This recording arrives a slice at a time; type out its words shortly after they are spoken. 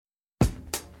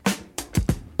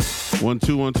1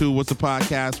 2 1 2. What's the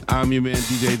podcast? I'm your man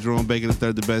DJ Jerome Baker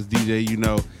III, the best DJ you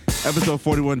know. Episode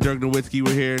 41. Dirk Nowitzki.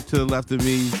 We're here to the left of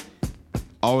me,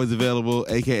 always available,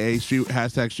 aka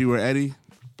 #Streetwear Eddie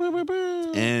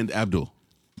and Abdul.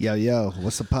 Yo,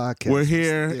 what's the podcast? We're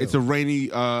here. It's a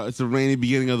rainy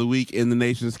beginning of the week in the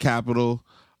nation's capital.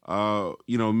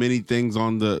 Many things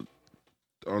on the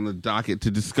docket to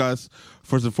discuss.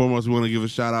 First and foremost, we want to give a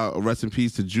shout out, rest in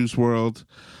peace to Juice WRLD.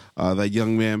 That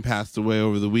young man passed away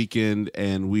over the weekend,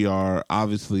 and we are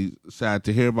obviously sad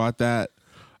to hear about that.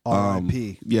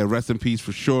 R.I.P. Yeah, rest in peace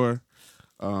for sure.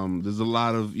 There's a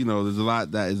lot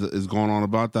that is going on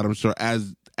about that. I'm sure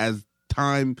as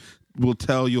time will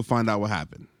tell, you'll find out what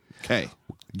happened. Okay.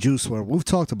 Juice WRLD. We've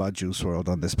talked about Juice WRLD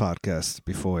on this podcast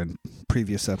before in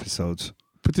previous episodes.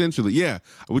 Potentially, yeah.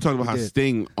 We talked about how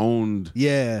Sting owned.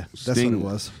 Yeah, that's what it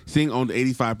was. Sting owned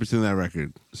 85% of that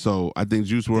record. So I think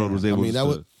Juice WRLD was able to. That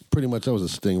was a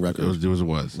Sting record. It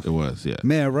was, yeah.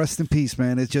 Man, rest in peace,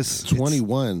 man. It's just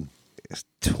 21. It's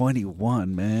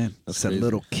 21, man. That's it's crazy. A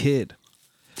little kid.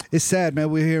 It's sad,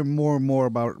 man. We're hearing more and more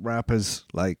about rappers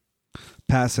like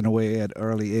passing away at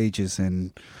early ages,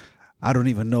 and I don't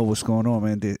even know what's going on,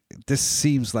 man. This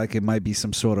seems like it might be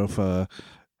some sort of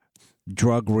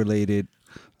drug-related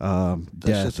That's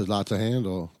death. just a lot to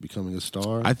handle, becoming a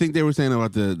star. I think they were saying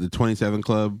about the 27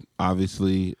 Club,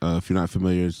 obviously, if you're not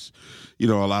familiar, a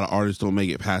lot of artists don't make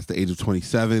it past the age of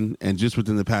 27. And just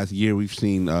within the past year, we've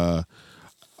seen, Juice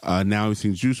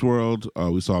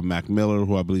WRLD. We saw Mac Miller,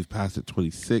 who I believe passed at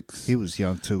 26. He was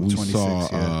young, too, We 26,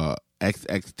 saw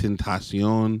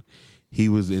XXXTentacion. He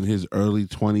was in his early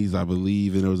 20s, I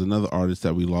believe. And there was another artist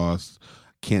that we lost,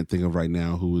 can't think of right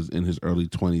now, who was in his early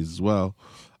 20s as well.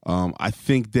 I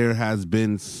think there has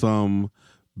been some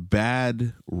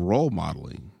bad role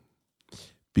modeling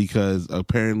because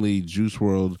apparently Juice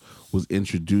WRLD was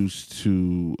introduced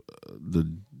to the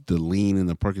lean and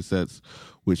the Percocets,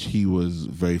 which he was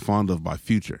very fond of by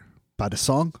Future. By the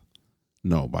song?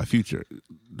 No, by Future.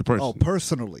 The person. Oh,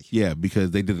 personally. Yeah,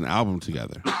 because they did an album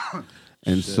together.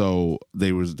 And so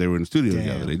they were in the studio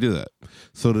together. They did that.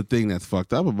 So the thing that's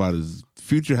fucked up about it is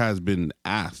Future has been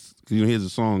asked. He has a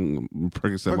song,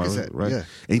 Percocet, right? Yeah.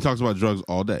 And he talks about drugs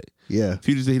all day. Yeah.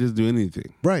 Future said he doesn't do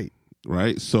anything. Right.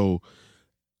 Right? So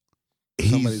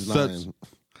Somebody's lying.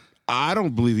 I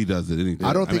don't believe he does anything.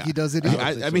 I don't think he does it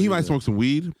either. I mean, he might smoke some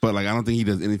weed, but I don't think he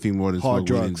does anything more than Hard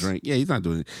smoke weed and drugs. drink. Yeah, he's not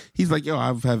doing it. He's like, yo,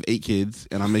 I have 8 kids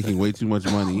and I'm making way too much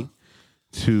money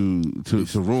to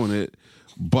ruin it.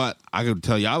 But I could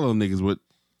tell y'all little niggas what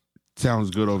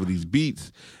sounds good over these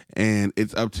beats, and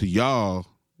it's up to y'all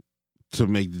to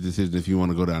make the decision if you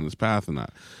want to go down this path or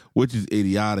not, which is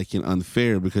idiotic and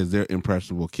unfair because they're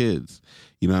impressionable kids.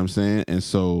 You know what I'm saying? And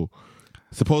so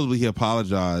supposedly he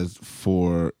apologized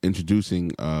for introducing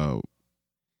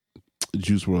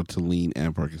Juice WRLD to lean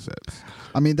and Percocets.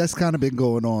 I mean, that's kind of been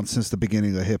going on since the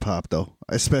beginning of hip-hop, though,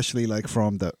 especially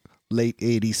from the late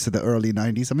 80s to the early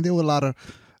 90s. I mean, there were a lot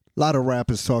of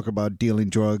rappers talk about dealing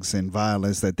drugs and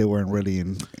violence that they weren't really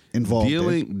involved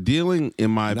in. Dealing,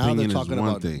 in my Now opinion, they're is talking one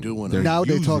about thing. doing it. Now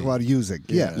they talk using. about using.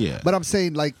 Yeah. But I'm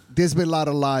saying, there's been a lot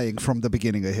of lying from the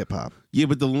beginning of hip-hop. Yeah,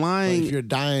 but the lying... If you're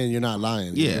dying, you're not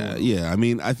lying. Yeah. I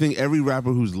mean, I think every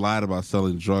rapper who's lied about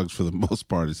selling drugs for the most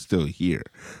part is still here,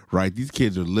 right? These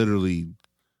kids are literally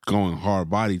going hard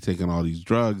body, taking all these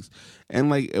drugs.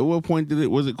 And at what point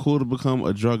was it cool to become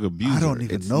a drug abuser? I don't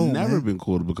even know, It's never man. been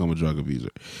cool to become a drug abuser.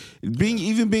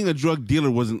 Being a drug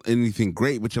dealer wasn't anything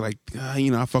great, but you're like,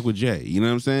 I fuck with Jay. You know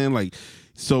what I'm saying?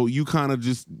 So you kind of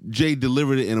just, Jay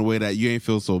delivered it in a way that you ain't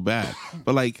feel so bad.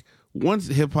 But once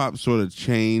hip hop sort of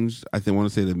changed, I want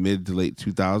to say the mid to late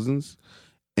 2000s,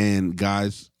 and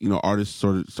guys, artists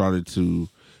sort of started to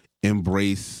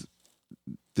embrace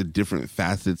the different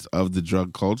facets of the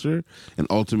drug culture, and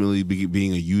ultimately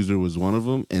being a user was one of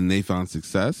them, and they found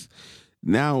success.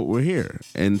 Now we're here.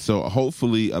 And so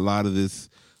hopefully a lot of this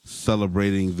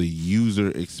celebrating the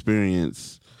user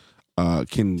experience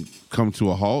can come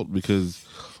to a halt, because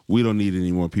we don't need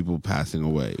any more people passing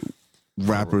away,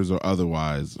 rappers or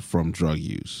otherwise, from drug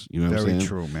use. You know what I'm saying? Very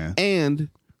true, man. And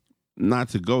not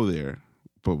to go there,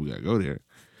 but we gotta go there.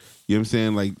 You know what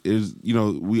I'm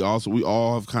saying? We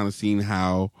all have kind of seen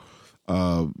how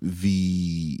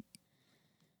the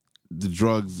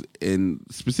drugs, and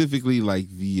specifically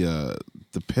the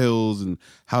pills, and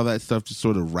how that stuff just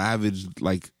sort of ravaged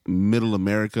middle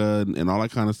America and all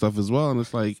that kind of stuff as well. And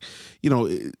it's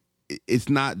it's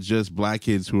not just black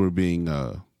kids who are being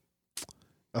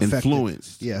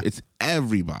influenced. Yeah. It's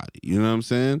everybody. You know what I'm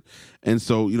saying? And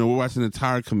so, we're watching an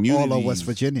entire community. All of West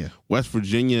Virginia.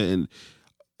 And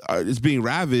it's being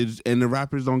ravaged, and the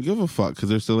rappers don't give a fuck because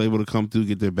they're still able to come through,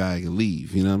 get their bag, and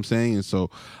leave. You know what I'm saying? And so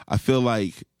I feel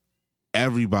like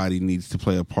everybody needs to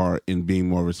play a part in being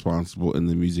more responsible in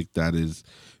the music that is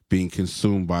being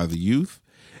consumed by the youth.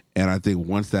 And I think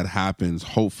once that happens,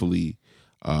 hopefully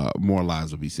more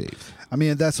lives will be saved. I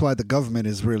mean, that's why the government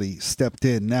has really stepped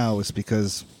in now, is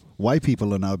because white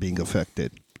people are now being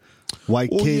affected.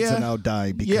 White kids are now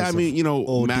dying because I mean, you know,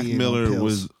 OD Mac Miller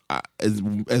was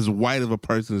as white of a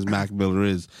person as Mac Miller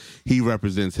is. He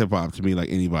represents hip hop to me like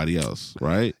anybody else,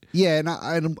 right? Yeah, and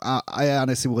I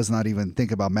honestly was not even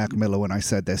thinking about Mac Miller when I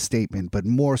said that statement, but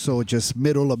more so just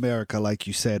middle America, like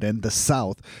you said, and the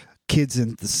South. Kids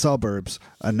in the suburbs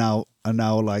are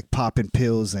now like popping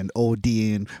pills and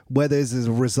ODing, whether it's as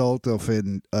a result of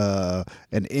an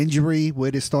injury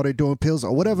where they started doing pills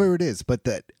or whatever it is. But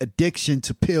the addiction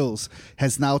to pills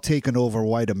has now taken over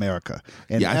white America,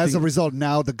 and as a result,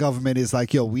 now the government is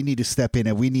like, "Yo, we need to step in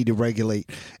and we need to regulate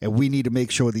and we need to make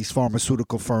sure these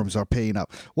pharmaceutical firms are paying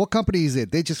up." What company is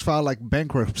it? They just filed like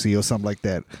bankruptcy or something like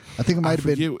that. I think it might have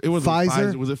been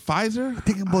Pfizer. Was it Pfizer? I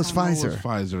think it was Pfizer. It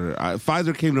was Pfizer.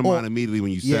 Pfizer came to mind immediately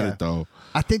when you said it, though.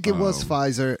 I think it was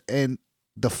Pfizer, and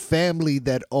the family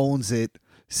that owns it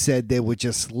said they would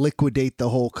just liquidate the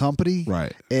whole company,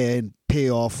 right, and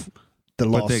pay off the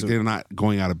lawsuit. But they're not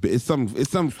going out of business. It's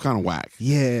some kind of whack.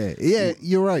 Yeah,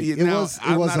 you're right. It was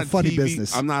a funny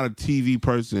business. I'm not a TV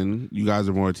person. You guys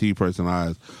are more a TV person than I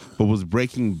was. But was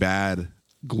Breaking Bad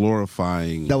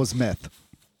glorifying? That was meth.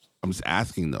 I'm just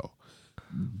asking though.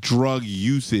 Drug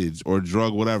usage or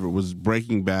drug whatever, was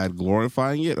Breaking Bad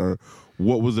glorifying it, or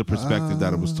what was the perspective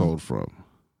that it was told from?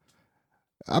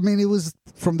 I mean, it was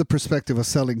from the perspective of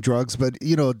selling drugs, but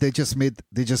you know, they just made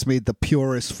the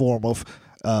purest form of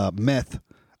meth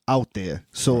out there.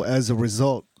 So as a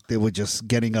result, they were just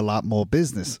getting a lot more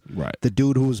business. Right. The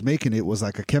dude who was making it was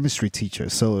like a chemistry teacher,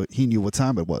 so he knew what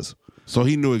time it was. So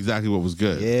he knew exactly what was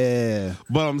good. Yeah.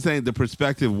 But I'm saying the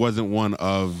perspective wasn't one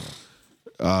of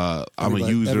I'm a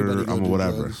user, I'm a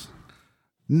whatever. Drugs.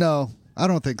 No, I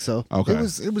don't think so. Okay.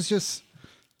 It was just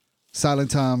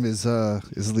Silent Tom is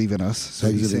leaving us, so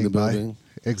he's Exiting saying the bye. building.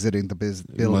 Exiting the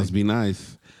It building. must be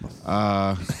nice.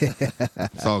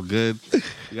 It's all good.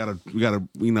 We gotta,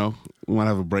 you know, we might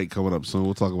have a break coming up soon.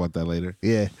 We'll talk about that later.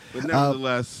 Yeah. But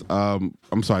nevertheless, I'm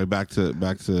sorry. Back to.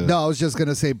 No, I was just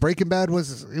gonna say Breaking Bad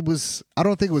was. I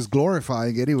don't think it was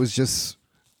glorifying it. It was just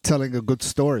telling a good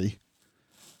story.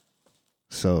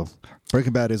 So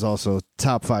Breaking Bad is also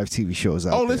top 5 TV shows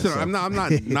out there. Oh, listen, so. I'm not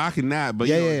knocking that, but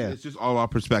Yeah, you know, yeah. it's just all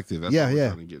about perspective. That's Yeah, what we're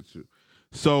trying to get to.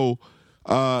 So,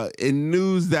 in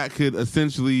news that could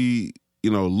essentially,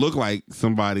 you know, look like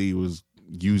somebody was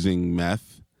using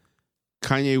meth,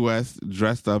 Kanye West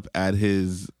dressed up at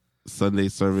his Sunday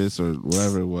service or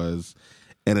whatever it was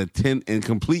in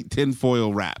complete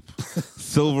tinfoil wrap,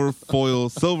 silver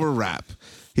wrap.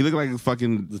 He looked like a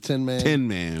fucking The Tin Man. Tin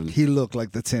Man. He looked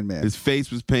like the Tin Man. His face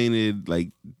was painted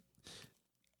like.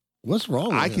 What's wrong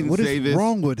with I him? can What is say this.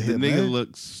 wrong with him, The nigga man?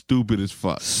 looks stupid as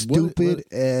fuck. Stupid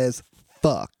as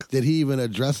fuck. Did he even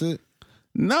address it?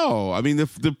 No, I mean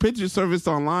the picture surfaced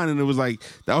online, and it was like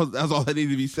that was all that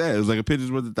needed to be said. It was like a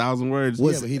picture's worth 1,000 words.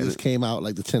 Yeah, but he just came out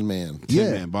like the Tin Man.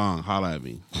 Tin Man bong, holla at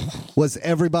me. Was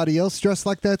everybody else dressed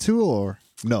like that too, or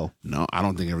no? No, I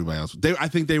don't think everybody else. I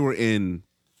think they were in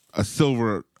a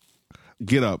silver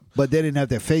get up. But they didn't have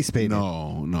their face painted.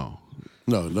 No.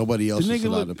 No, nobody else The was nigga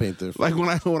allowed look- to paint their. Like when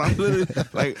I literally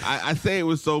like I say it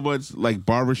with so much like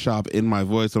barbershop in my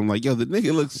voice. I'm like, yo, the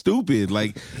nigga looks stupid.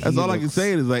 Like that's all I can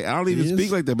say is like I don't even He speak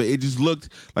is. like that. But it just looked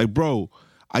like, bro,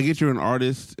 I get you're an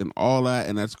artist and all that,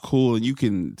 and that's cool, and you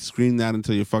can scream that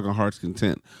until your fucking heart's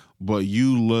content. But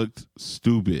you looked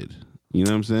stupid. You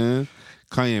know what I'm saying?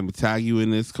 Kanye, I'm gonna tag you in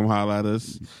this. Come holler at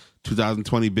us.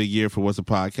 2020 big year for What's a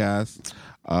Podcast.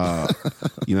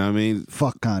 You know what I mean?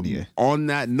 Fuck Kanye. On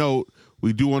that note,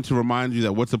 we do want to remind you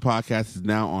that What's a Podcast is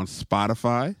now on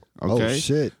Spotify. Okay, Oh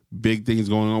shit! big things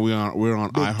going on. We're on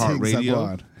Big things are iHeartRadio.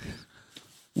 going.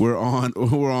 We're on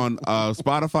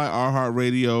Spotify,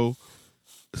 iHeartRadio,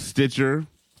 Stitcher,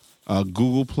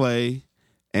 Google Play,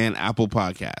 and Apple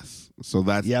Podcasts. So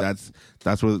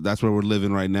that's where we're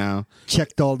living right now.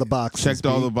 Checked all the boxes. Checked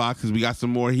all the boxes. We got some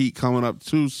more heat coming up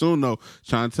too soon though.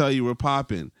 Trying to tell you we're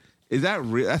popping. Is that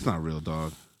real? That's not real,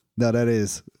 dog. No, that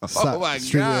is. Oh my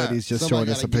Street God. Eddie's just Somebody showing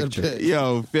us a got a good picture. pic.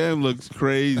 Yo, fam looks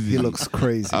crazy. He looks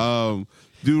crazy. Do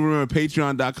remember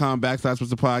patreon.com/what's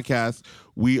the podcast.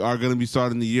 We are going to be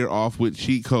starting the year off with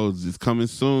cheat codes. It's coming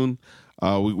soon.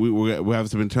 We have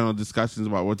some internal discussions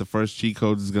about what the first cheat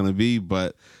code is going to be,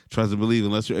 but trust and believe,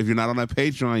 if you're not on that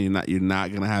Patreon, you're not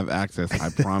going to have access. I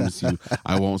promise you,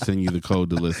 I won't send you the code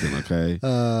to listen. Okay.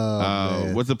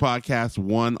 What's the podcast?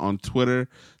 1 on Twitter.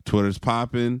 Twitter's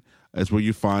popping. That's where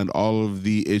you find all of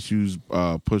the issues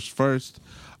pushed first.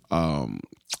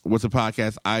 What's the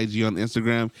podcast? IG on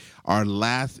Instagram. Our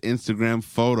last Instagram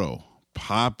photo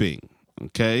popping.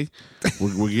 Okay,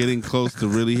 we're getting close to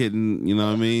really hitting, you know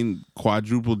what I mean,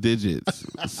 quadruple digits.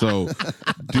 So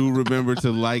do remember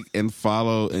to like and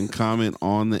follow and comment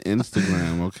on the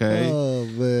Instagram, okay? Oh,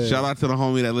 man. Shout out to the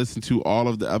homie that listened to all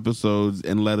of the episodes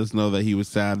and let us know that he was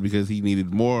sad because he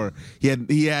needed more. He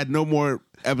had no more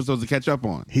episodes to catch up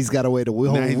on. He's got to wait a whole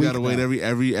Now week. he's got to wait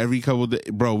every couple of days.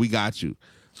 Bro, we got you.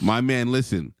 My man,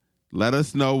 listen. Let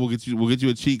us know. We'll get you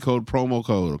a cheat code, promo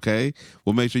code, okay?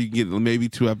 We'll make sure you can get maybe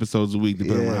 2 episodes a week,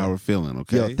 depending on how we're feeling,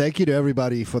 okay? Yo, thank you to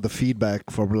everybody for the feedback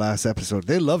from last episode.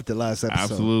 They loved the last episode.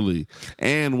 Absolutely.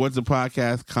 And what's the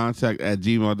podcast?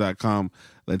 contact@gmail.com.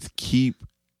 Let's keep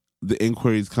the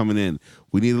inquiries coming in.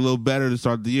 We need a little better to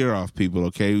start the year off, people,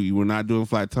 okay? We're not doing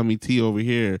flat tummy tea over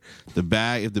here. If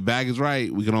the bag is right,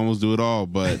 we can almost do it all,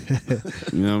 but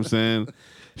you know what I'm saying?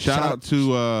 Shout out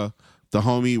to the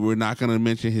homie, we're not going to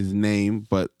mention his name,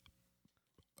 but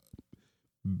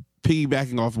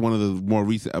piggybacking off one of the more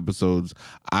recent episodes,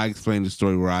 I explained the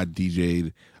story where I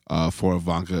DJ'd for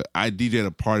Ivanka. I DJ'd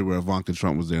a party where Ivanka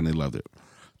Trump was there and they loved it.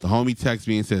 The homie texts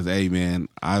me and says, hey, man,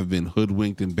 I've been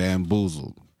hoodwinked and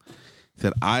bamboozled. He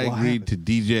said, I agreed to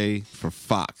DJ for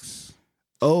Fox.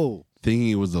 Oh.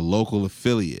 Thinking it was a local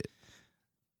affiliate.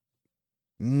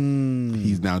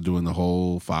 He's now doing the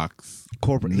whole Fox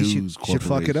corporate news should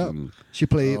fuck it up. She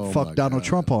played fuck Donald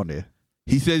Trump on there.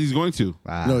 He says he's going to.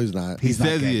 No, he's not. He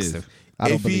says he is. I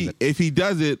don't believe it. If he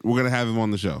does it, we're gonna have him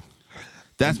on the show.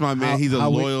 That's my man. He's a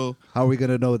loyal. How are we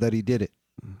gonna know that he did it?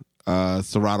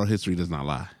 Serato history does not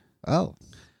lie. Oh,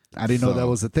 I didn't know that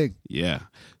was a thing. Yeah.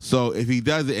 So if he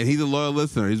does it, and he's a loyal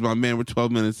listener, he's my man. We're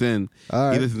 12 minutes in. All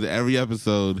right. He listens to every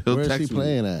episode. He'll Where's text he me.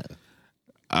 playing at?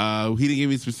 He didn't give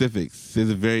me specifics.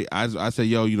 I said,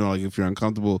 yo, like if you're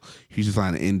uncomfortable, you should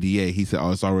sign an NDA. He said,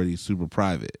 oh, it's already super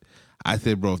private. I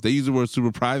said, bro, if they use the word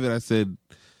super private, I said,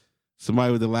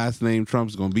 somebody with the last name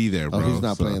Trump's gonna be there, bro. Oh, he's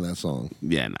not playing that song.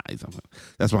 Yeah, nah, he's not.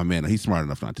 That's my man. He's smart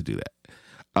enough not to do that.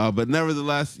 But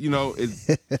nevertheless,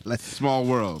 it's small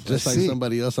world. Just like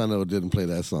somebody else I know didn't play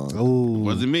that song. Oh,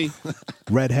 Wasn't me.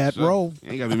 Red Hat Row. You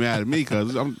ain't gotta be mad at me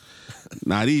because I'm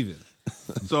not even.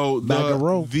 So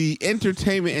the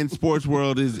entertainment and sports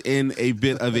world is in a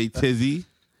bit of a tizzy.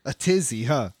 A tizzy,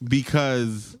 huh?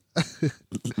 Because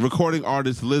recording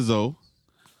artist Lizzo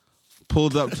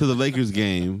pulled up to the Lakers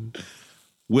game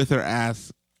with her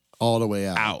ass all the way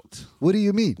out. What do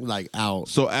you mean? Like out.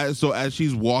 So as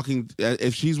she's walking,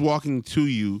 if she's walking to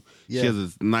you, she has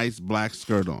this nice black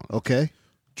skirt on. Okay.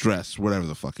 Dress, whatever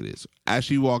the fuck it is. As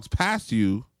she walks past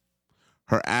you,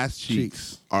 her ass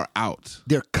cheeks are out.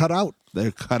 They're cut out.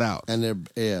 They're cut out. And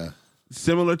they're,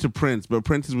 similar to Prince, but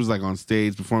Prince was like on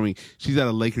stage performing. She's at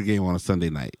a Laker game on a Sunday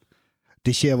night.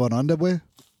 Did she have on underwear?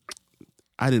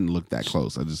 I didn't look that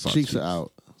close. I just saw cheeks are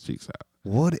out. Cheeks out.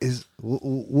 What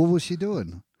was she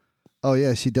doing? Oh,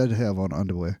 yeah, she does have on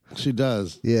underwear. She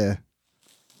does. Yeah.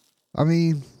 I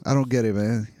mean, I don't get it,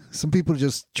 man. Some people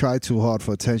just try too hard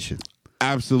for attention.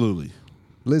 Absolutely.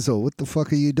 Lizzo, what the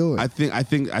fuck are you doing? I think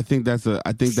that's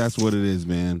what it is,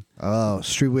 man. Oh,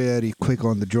 Streetwear Eddie quick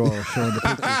on the draw, showing the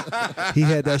pictures. He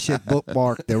had that shit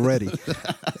bookmarked and ready.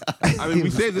 I mean, we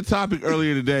saved the topic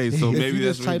earlier today, so maybe you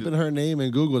that's just type in her name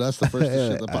in Google. That's the first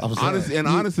shit that pops up.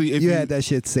 Honestly, if you had that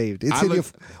shit saved. It's in your.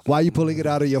 Why are you pulling it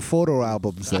out of your photo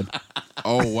albums then?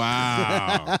 Oh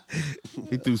wow!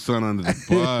 He threw son under the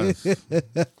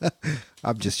bus.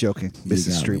 I'm just joking,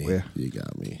 Mrs. Streetwear. You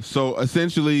got me. So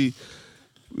essentially,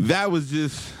 that was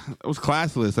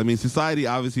classless. I mean, society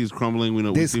obviously is crumbling. We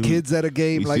know there's kids at a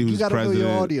game. Like you got to know your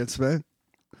audience, man.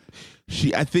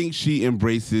 I think she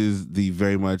embraces the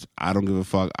very much I don't give a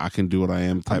fuck, I can do what I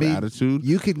am type attitude.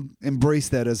 You can embrace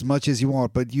that as much as you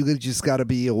want, but you just got to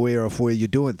be aware of where you're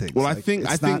doing things. Well, I think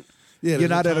you're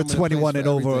not at a 21 and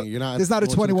over. There's not a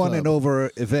 21 and over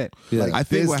event. Yeah. Like, I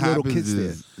think what happens kids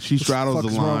is there. she straddles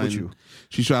the line.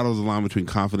 She straddles the line between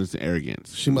confidence and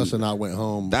arrogance. She must have not went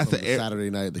home. That's Saturday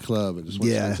night at the club and just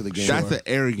went straight to the game. That's an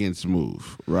arrogance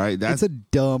move, right? That's a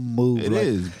dumb move. It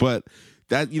is, but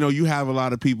that you have a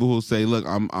lot of people who say, "Look,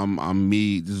 I'm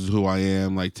me. This is who I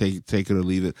am. Like take it or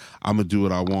leave it. I'm gonna do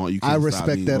what I want." You can't I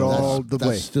respect that all the way.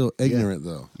 That's still ignorant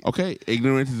though. Okay,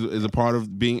 ignorance is a part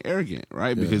of being arrogant,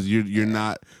 right? Yeah. Because you're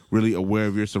not really aware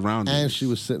of your surroundings. And she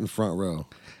was sitting front row.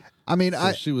 I mean,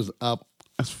 she was up.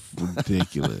 That's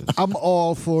ridiculous. I'm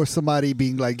all for somebody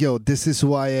being like, yo, this is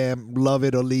who I am, love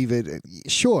it or leave it.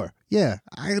 Sure, yeah,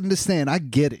 I understand, I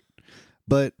get it.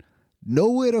 But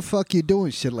know where the fuck you're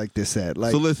doing shit like this at.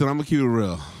 Like, so listen, I'm gonna keep it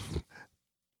real.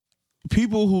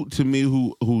 People who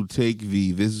take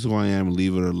the "this is who I am,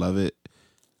 leave it or love it"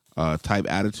 type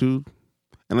attitude,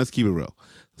 and let's keep it real.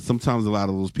 Sometimes a lot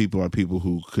of those people are people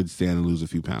who could stand and lose a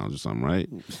few pounds or something, right?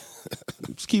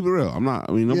 Just keep it real.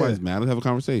 Nobody's mad. Let's have a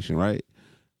conversation, right?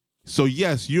 So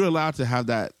yes, you're allowed to have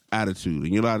that attitude,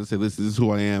 and you're allowed to say, "Listen, this is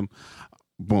who I am."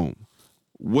 Boom.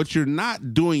 What you're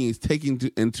not doing is taking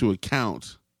into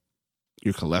account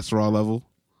your cholesterol level,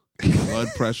 blood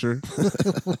pressure,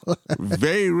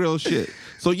 very real shit.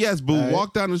 So yes, but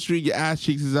walk down the street, your ass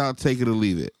cheeks is out, take it or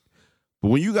leave it. But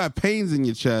when you got pains in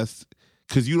your chest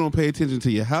because you don't pay attention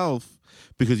to your health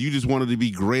because you just wanted to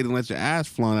be great and let your ass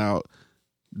flaunt out,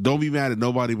 don't be mad at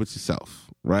nobody but yourself,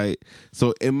 right?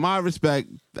 So in my respect,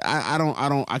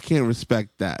 I can't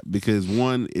respect that because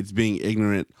one, it's being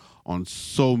ignorant on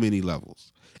so many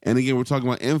levels. And again, we're talking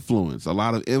about influence. A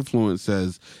lot of influence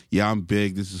says, yeah, I'm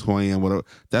big, this is who I am, whatever.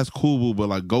 That's cool, but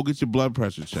like, go get your blood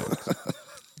pressure checked.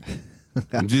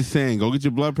 I'm just saying, go get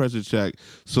your blood pressure checked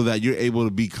so that you're able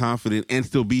to be confident and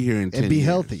still be here in 10 years. And be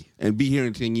healthy. And be here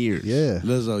in 10 years. Yeah.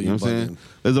 Lizzo, you know what I'm saying?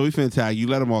 Lizzo, we finna tag you.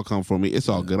 Let them all come for me. It's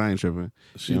all good. I ain't tripping.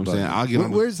 You know what I'm saying? I'll get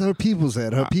Where's her people's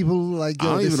at? Her people like,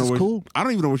 yo, this is cool? I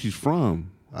don't even know where she's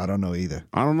from. I don't know either.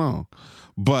 I don't know.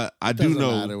 But I do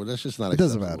know. Matter. That's just not. It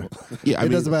doesn't matter. Yeah, it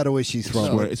doesn't matter where she's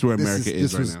from. It's where America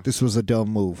is right now. This was a dumb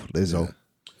move, Lizzo. Yeah.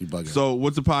 You bugging. So,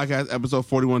 what's the podcast? Episode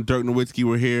 41. Dirk Nowitzki.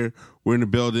 We're here. We're in the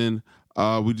building.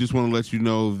 We just want to let you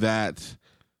know that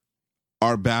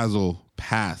Art Basel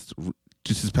passed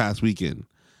just this past weekend.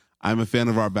 I'm a fan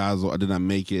of Art Basel. I did not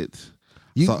make it.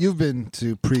 You've been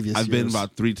to previous. I've been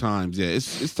about 3 times. Yeah,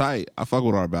 it's tight. I fuck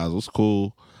with Art Basel. It's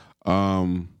cool.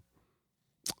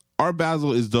 Art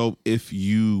Basel is dope if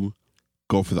you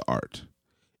go for the art.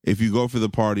 If you go for the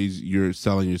parties, you're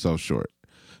selling yourself short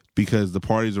because the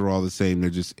parties are all the same. You're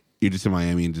just in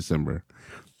Miami in December,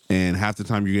 and half the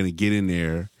time you're gonna get in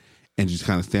there and just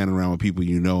kind of stand around with people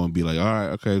you know and be like, all right,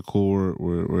 okay, cool,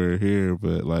 we're here,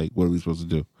 but like, what are we supposed to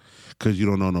do? Because you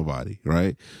don't know nobody,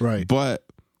 right? Right. But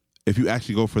if you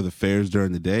actually go for the fairs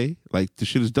during the day, like the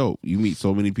shit is dope. You meet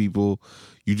so many people.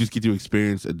 You just get to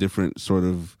experience a different sort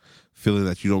of feeling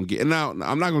that you don't get. And now,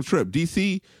 I'm not going to trip.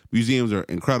 DC museums are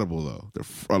incredible, though.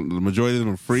 The majority of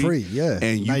them are free. Free, yeah.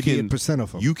 And you 98%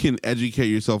 of them. You can educate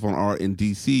yourself on art in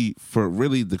DC for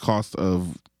really the cost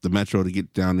of the metro to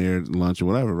get down there, lunch or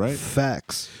whatever, right?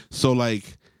 Facts. So,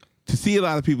 like, to see a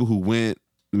lot of people who went,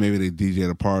 maybe they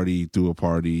DJed a party, threw a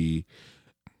party,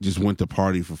 just went to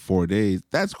party for 4 days,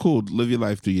 that's cool. Live your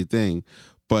life, do your thing.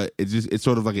 But it's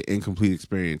sort of like an incomplete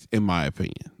experience, in my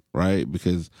opinion, right?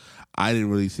 Because I didn't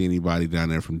really see anybody down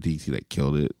there from DC that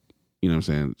killed it. You know what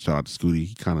I'm saying? Shout out to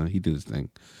Scooty. He did his thing.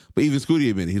 But even Scooty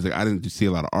admitted, he's like, I didn't see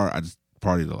a lot of art. I just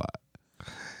partied a lot.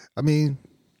 I mean,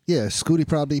 yeah, Scooty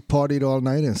probably partied all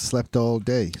night and slept all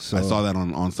day. So I saw that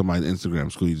on somebody's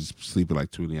Instagram. Scooty just sleeping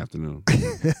like 2 in the afternoon.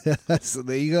 So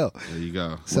there you go. There you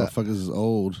go. So, motherfuckers is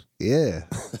old. Yeah.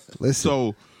 Listen.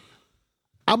 So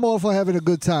I'm all for having a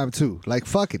good time too. Like,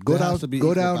 fuck it, go down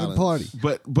and party.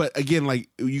 But again, like,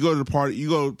 you go to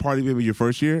party maybe your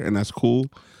first year, and that's cool.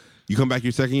 You come back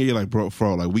your second year, you're like, bro,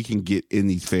 like, we can get in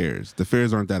these fairs. The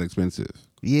fairs aren't that expensive.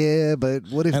 Yeah, but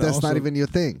what if And that's also, not even your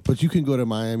thing? But you can go to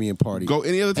Miami and party. Go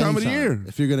any other time of the year.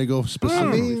 If you're going to go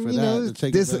specifically for that. To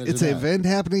take it's an event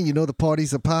happening. You know, the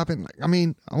parties are popping. I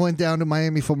mean, I went down to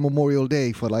Miami for Memorial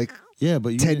Day for like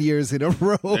 10 years in a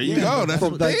row. There you go. That's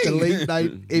from like the late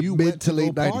night, mid to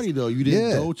late night party though. You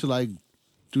didn't go to like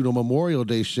do the Memorial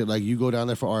Day shit. Like, you go down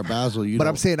there for Art Basel. But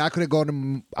I'm saying I could have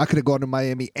gone to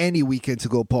Miami any weekend to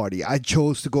go party. I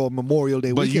chose to go on Memorial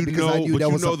Day weekend because I knew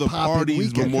that was a the popping parties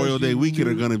weekend. Memorial Day weekend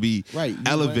are going to be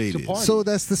elevated. So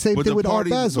that's the same thing with Art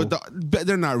Basel. But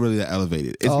they're not really that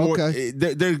elevated. It's more. Okay.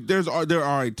 There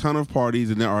are a ton of parties,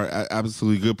 and there are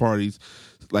absolutely good parties.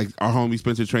 Like our homie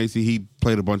Spencer Tracy, he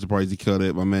played a bunch of parties. He killed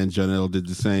it. My man Janelle did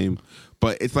the same.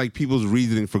 But it's like people's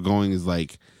reasoning for going is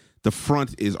like the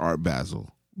front is Art Basel.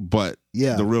 But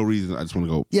the real reason I just want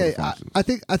to go. Yeah, I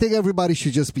think everybody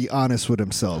should just be honest with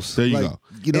themselves. There you go.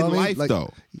 You know in what I life, mean?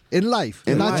 though. In life,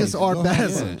 not just Art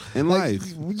Basel. Yeah. In life,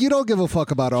 you don't give a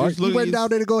fuck about art. You went down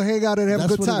there to go hang out and have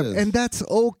a good time, and that's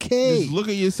okay. Just look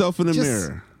at yourself in the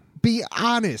mirror. Be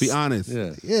honest. Be honest.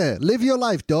 Yeah. Live your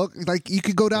life, dog. Like, you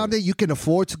could go down there. You can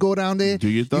afford to go down there. Do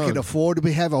your thing. You can afford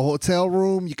to have a hotel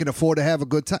room. You can afford to have a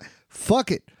good time.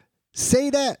 Fuck it. Say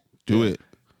that. Do it.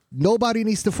 nobody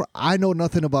needs to. I know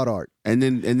nothing about art. And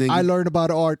then I learned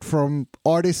about art from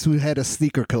artists who had a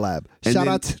sneaker collab. Shout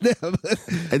out to them.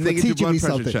 And then get your blood pressure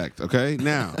something. checked. Okay,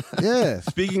 now. Yeah.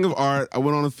 Speaking of art, I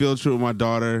went on a field trip with my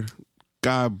daughter.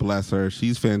 God bless her.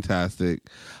 She's fantastic.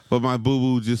 But my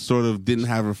boo-boo just sort of didn't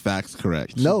have her facts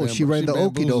correct. No, she ran the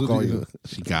okie doke on you.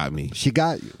 She got me. She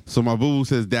got you. So my boo-boo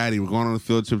says, Daddy, we're going on a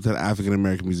field trip to the African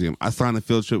American Museum. I signed a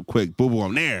field trip quick. Boo-boo,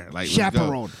 I'm there. Like,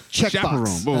 chaperone. Check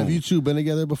box. Boom. Have you two been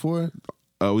together before?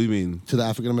 What do you mean? To the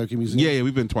African American Museum? Yeah,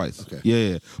 we've been twice. Okay.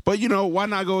 Yeah. But, why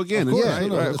not go again?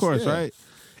 Of course, Right? Right?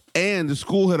 And the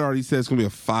school had already said it's going to be a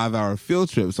 5-hour field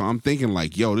trip. So I'm thinking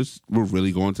like, we're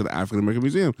really going to the African American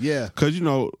Museum. Yeah. Because, I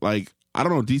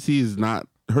don't know, DC is not,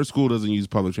 her school doesn't use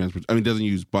public transport. Doesn't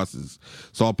use buses.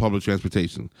 It's all public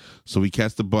transportation. So we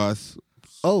catch the bus.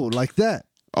 Oh, like that.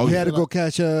 Oh, you had to go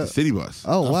catch a city bus.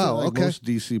 Oh, I wow. feel like Okay. most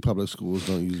DC public schools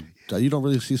don't use. You don't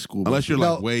really see school Unless buses.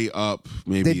 you're way up,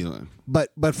 maybe.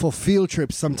 But for field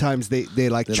trips, sometimes they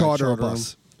charter a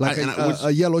bus. Like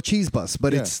a yellow cheese bus,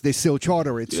 but they still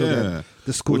charter it so that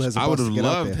the school has a bus I would have to get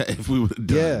out loved there. that if we would have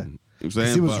done. Yeah. You know what I'm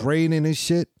saying? It was raining and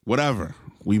shit. Whatever.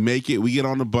 We make it. We get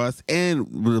on the bus, and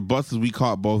the buses we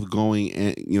caught both going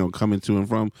and coming to and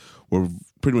from were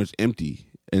pretty much empty.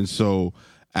 And so,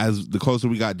 as the closer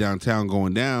we got downtown,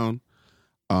 going down,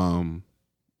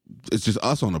 it's just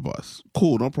us on the bus.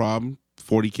 Cool, no problem.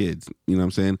 40 kids. You know what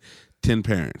I'm saying? 10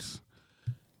 parents.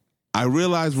 I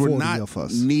realized we're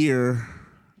not near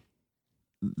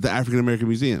the African American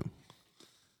Museum.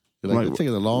 You're like, we're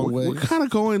taking a long way. We're kind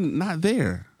of going not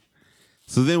there.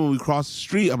 So then when we cross the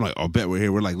street, I'm like, bet we're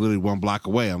here. We're like literally 1 block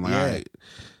away. I'm like, all right.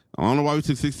 I don't know why we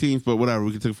took 16th, but whatever.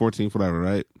 We could take 14th, whatever,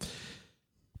 right?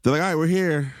 They're like, all right, we're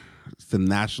here. It's the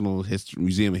National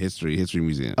Museum of History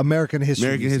Museum. American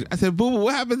History. I said, boo,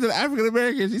 what happened to the African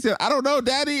Americans? He said, I don't know,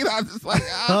 Daddy. And I was just like,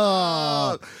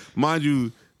 Mind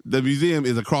you, the museum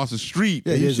is across the street.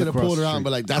 Yeah, you should have pulled her out and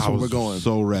be like, that's where we're going.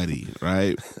 So ready,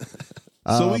 right?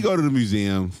 So we go to the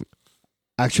museum.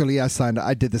 Actually,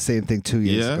 I did the same thing 2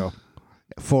 years ago.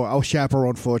 I was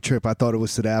chaperone for a trip. I thought it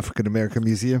was to the African American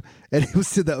Museum, and it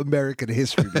was to the American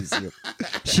History Museum.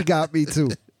 She got me too.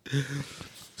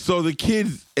 So the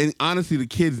kids, and honestly, the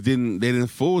kids didn't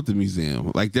fool with the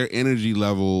museum. Like their energy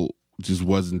level just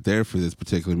wasn't there for this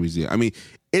particular museum.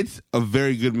 It's a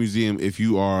very good museum if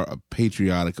you are a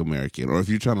patriotic American, or if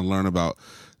you're trying to learn about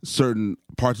certain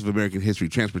parts of American history,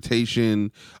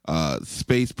 transportation,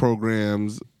 space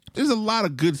programs. There's a lot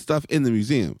of good stuff in the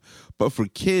museum. But for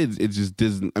kids, it just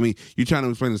doesn't. You're trying to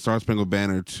explain the Star Spangled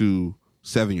Banner to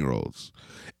 7-year-olds.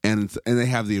 And they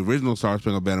have the original Star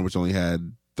Spangled Banner, which only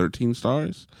had 13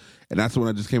 stars. And that's the one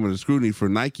that just came under scrutiny for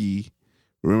Nike.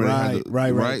 Remember?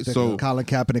 Right. So Colin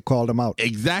Kaepernick called them out.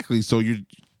 Exactly. So you're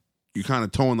kind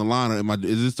of towing the line.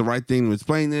 Is this the right thing to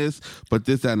explain this? But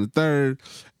this, that, and the third.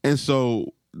 And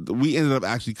so we ended up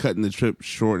actually cutting the trip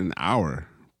short an hour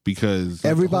because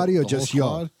everybody or just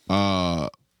y'all?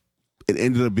 It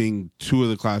ended up being 2 of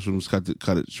the classrooms cut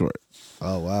it short.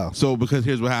 Oh, wow. So because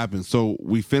here's what happened. So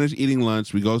we finished eating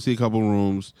lunch. We go see a couple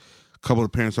rooms. A couple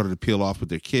of parents started to peel off with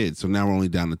their kids. So now we're only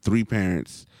down to 3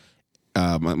 parents,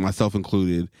 myself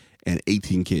included, and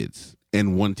 18 kids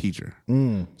and 1 teacher.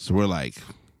 So we're like,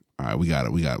 all right, we got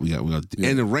it. Yeah.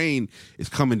 And the rain is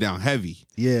coming down heavy.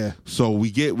 Yeah. So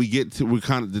we get to,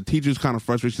 the teacher's kind of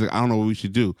frustrated. She's like, I don't know what we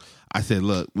should do. I said,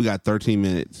 look, we got 13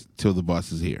 minutes till the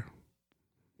bus is here.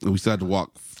 And we still had to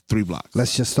walk 3 blocks.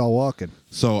 Let's just start walking.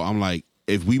 So I'm like,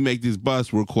 if we make this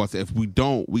bus, we're cool. I said, if we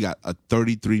don't, we got a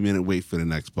 33-minute wait for the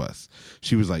next bus.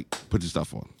 She was like, put your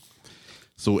stuff on.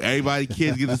 So everybody,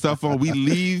 kids, get the stuff on. We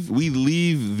leave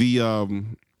the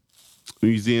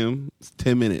museum. It's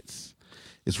 10 minutes.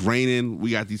 It's raining.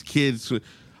 We got these kids.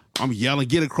 I'm yelling,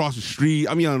 get across the street.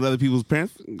 I'm yelling at other people's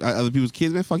parents, other people's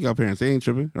kids. Man, fuck y'all parents. They ain't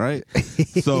tripping, right?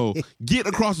 So get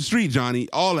across the street, Johnny.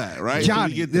 All that, right?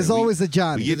 Johnny. So there's always a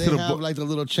Johnny. We get to like the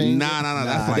little chain.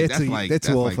 Nah. That's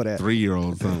too old for that.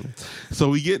 3-year-olds. So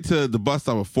we get to the bus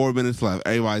stop with 4 minutes left.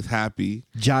 Everybody's happy.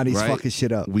 Johnny's fucking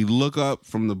shit up. We look up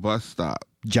from the bus stop.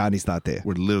 Johnny's not there.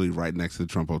 We're literally right next to the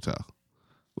Trump Hotel.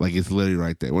 Like, it's literally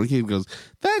right there. One kid goes,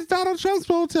 that's Donald Trump's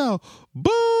hotel. Boo!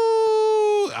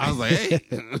 I was like, hey,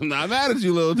 I'm not mad at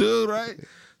you, little dude, right?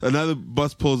 Another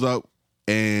bus pulls up,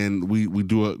 and we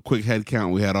do a quick head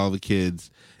count. We had all the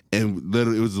kids, and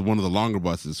literally it was one of the longer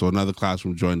buses, so another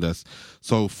classroom joined us.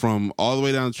 So from all the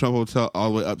way down to Trump Hotel,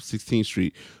 all the way up 16th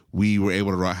Street, we were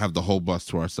able to have the whole bus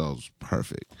to ourselves.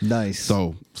 Perfect. Nice.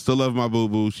 So still love my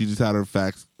boo-boo. She just had her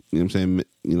facts,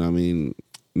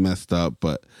 messed up,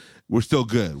 but we're still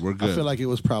good. We're good. I feel like it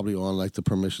was probably on like the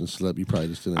permission slip. You probably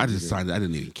just didn't. I just signed it. I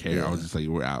didn't even care. Yeah. I was just like,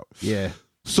 we're out. Yeah.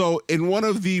 So, in one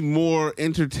of the more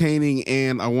entertaining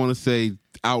and I want to say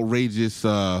outrageous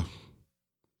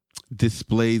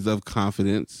displays of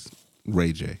confidence,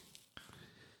 Ray J.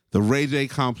 The Ray J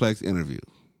Complex interview.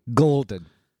 Golden.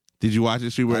 Did you watch it,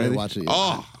 Streetwear? I didn't watch it yet.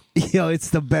 Oh, Yo, it's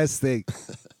the best thing.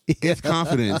 it's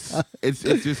confidence. It's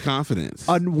just confidence.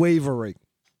 Unwavering.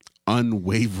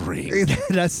 Unwavering.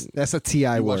 That's a Ti You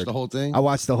word. watched the whole thing? I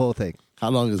watched the whole thing. How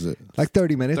long is it? Like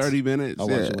 30 minutes. 30 minutes. I'll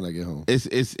watch it when I get home.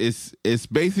 It's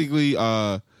basically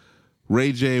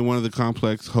Ray J, one of the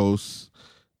Complex hosts,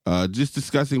 just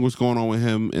discussing what's going on with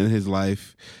him in his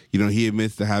life. You know, he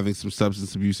admits to having some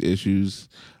substance abuse issues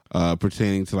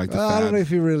pertaining to like the I don't Fab. know if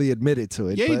he really admitted to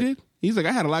it. Yeah, but he did. He's like,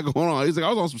 I had a lot going on. He's like, I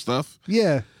was on some stuff.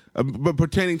 Yeah. But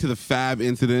pertaining to the Fab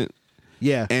incident,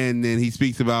 Yeah. and then he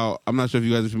speaks about, I'm not sure if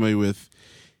you guys are familiar with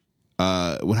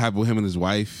what happened with him and his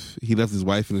wife. He left his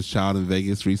wife and his child in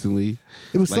Vegas recently.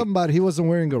 It was like- something about he wasn't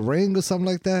wearing a ring or something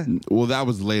like that. Well, that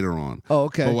was later on. Oh,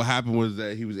 okay. But what happened was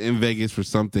that he was in Vegas for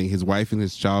something. His wife and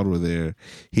his child were there.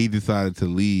 He decided to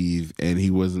leave, and he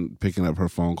wasn't picking up her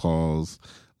phone calls.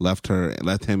 Left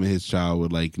him and his child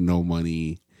with like no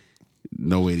money,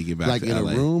 no way to get back Like to in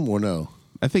LA. a room or no?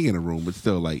 I think in a room, but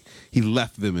still, like, he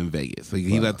left them in Vegas. Like,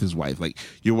 he left his wife. Like,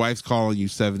 your wife's calling you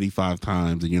 75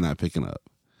 times and you're not picking up,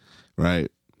 right?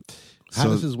 How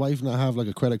does his wife not have like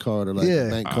a credit card or like Yeah. a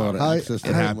bank card or How- access to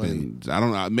It that money? happened. I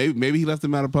don't know. Maybe he left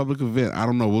him at a public event. I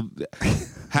don't know.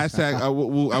 Hashtag,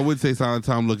 I would say Silent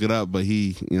Tom, look it up, but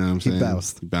he, you know what I'm saying?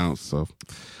 bounced. He bounced, so.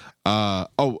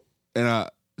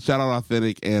 Shout out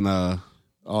Authentic and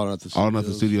All Nothing All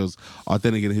Nothing Studios.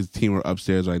 Authentic and his team are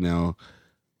upstairs right now.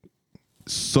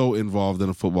 So involved in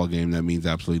a football game that means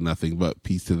absolutely nothing, but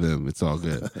peace to them. It's all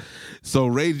good. So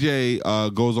Ray J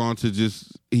goes on to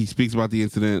he speaks about the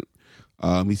incident.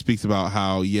 He speaks about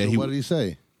how, What did he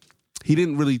say? he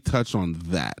didn't really touch on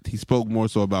that. He spoke more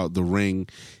so about the ring.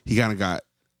 He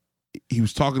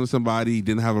was talking to somebody, he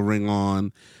didn't have a ring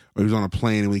on, or he was on a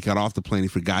plane, and when he got off the plane, he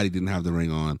forgot he didn't have the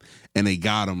ring on, and they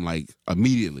got him like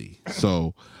immediately.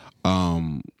 So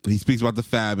he speaks about the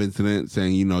Fab incident,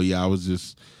 saying,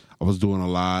 I was doing a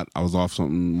lot. I was off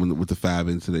something with the Fab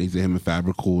incident. He said him and Fab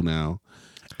are cool now.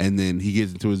 And then he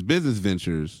gets into his business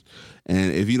ventures.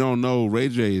 And if you don't know, Ray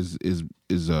J is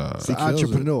He's an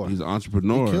entrepreneur. He's an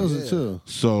entrepreneur. He kills it too.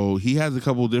 So he has a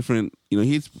couple different,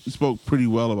 he spoke pretty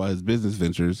well about his business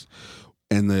ventures.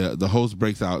 And the host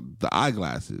breaks out the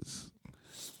eyeglasses.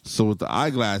 So with the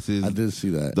eyeglasses, I did see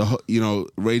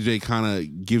that. Ray J kind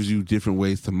of gives you different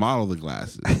ways to model the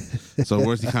glasses. So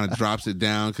first he kind of drops it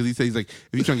down because he's like, if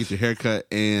you're trying to get your hair cut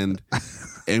and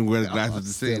wear the glasses at the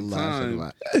same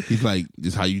time, he's like,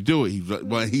 this is how you do it. He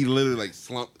literally like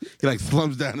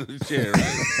slumps down in the chair.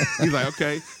 Right? He's like,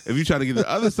 okay, if you try to get the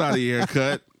other side of your hair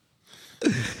cut,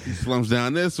 he slumps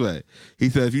down this way. He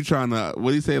said, if you're trying to, what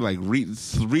do you say, like read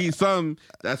something,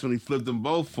 that's when he flipped them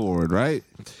both forward, right?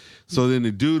 So then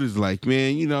the dude is like,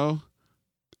 man, he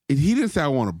didn't say I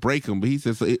want to break them, but he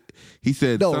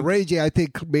said No, Ray J, I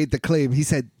think, made the claim. He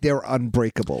said they're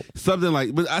unbreakable. something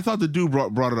like, but I thought the dude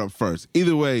brought it up first.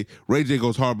 Either way, Ray J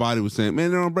goes hard body was saying,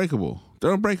 man, they're unbreakable.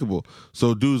 They're unbreakable.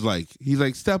 So dude's like, he's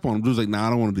like, step on them. Dude's like, nah, I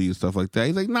don't want to do your stuff like that.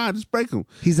 He's like, nah, just break them.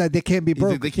 He's like, they can't be He's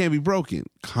broken. like, they can't be broken.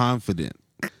 Confident.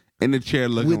 In the chair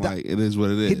looking like it is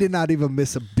what it is. He did not even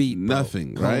miss a beat. Bro.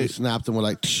 Nothing, He right? snapped him with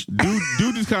like,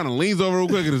 Dude just kind of leans over real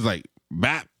quick and is like,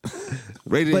 bap.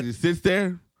 Ray J just sits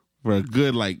there for a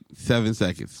good like 7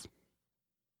 seconds.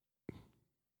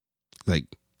 Like,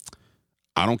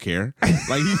 I don't care.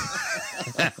 Like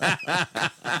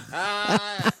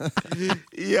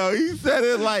he said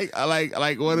it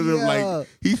like one of them like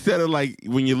he said it like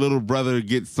when your little brother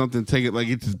gets something taken, like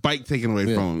gets his bike taken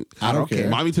away from him. I don't care.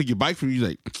 Mommy took your bike from you. He's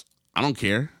like, I don't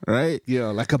care, right? Yeah,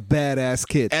 like a badass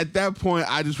kid. At that point,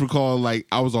 I just recall like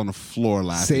I was on the floor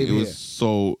laughing. Same it was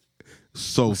so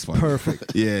funny.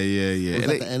 Perfect. Yeah. was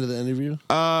that the end of the interview?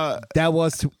 That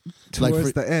was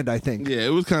towards the end, I think. Yeah, it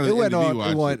was kind of. It went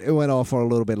on. It went on for a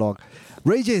little bit long.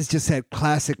 Ray J has just had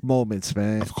classic moments,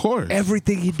 man. Of course.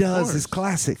 Everything he does course. is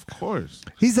classic. Of course.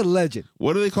 He's a legend.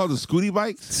 What are they called? The Scooty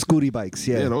bikes? Scooty bikes,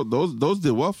 yeah. Yeah, those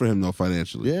did well for him though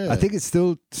financially. Yeah. I think it's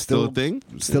still Still a thing?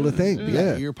 Still a thing.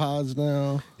 Yeah. Ear pods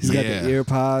now. He's got Yeah. the ear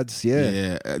pods. Yeah.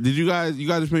 Yeah. Did you guys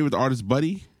are familiar with the artist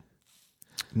Buddy?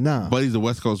 Nah. Buddy's a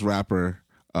West Coast rapper.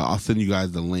 I'll send you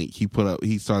guys the link. He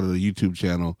started a YouTube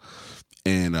channel,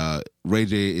 and Ray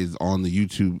J is on the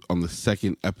YouTube on the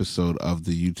second episode of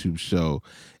the YouTube show,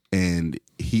 and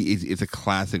it's a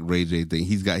classic Ray J thing.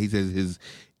 He says his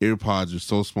ear pods are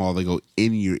so small they go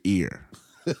in your ear.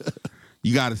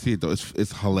 You got to see it though.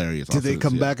 It's hilarious. Did they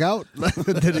come back out?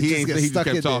 Did it He just ain't. get He just stuck kept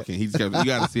in there? talking. He just kept. You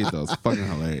got to see it though. It's fucking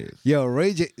hilarious. Yo,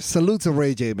 Ray J. Salute to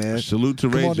Ray J, man. Salute to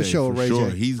Come Ray on J. the show, for Ray sure.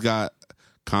 J. He's got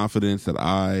confidence that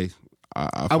I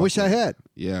wish I had.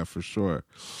 Yeah, for sure.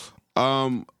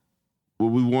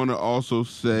 What we want to also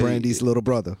say, Brandy's little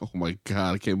brother. Oh my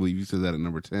God, I can't believe you said that at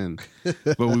number 10.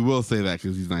 But we will say that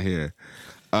because he's not here.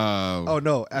 Oh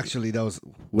no, actually,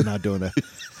 we're not doing that.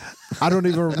 I don't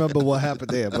even remember what happened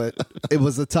there, but it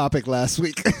was a topic last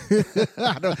week.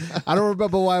 I don't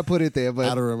remember why I put it there, but I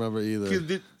don't remember either.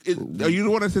 Are you the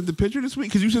one that sent the picture this week?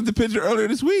 Because you sent the picture earlier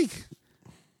this week.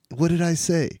 what did I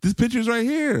say? This picture's right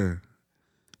here.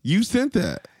 You sent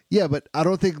that. Yeah, but I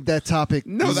don't think that topic.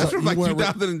 No, that's from like weren't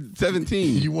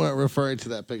 2017. You weren't referring to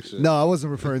that picture. No, I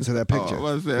wasn't referring to that picture. I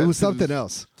was saying, it was something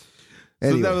else.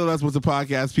 Anyway. So nevertheless, what's a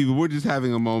podcast, people? We're just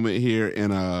having a moment here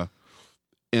in our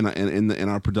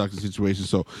production situation.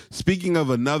 So speaking of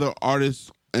another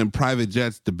artist and private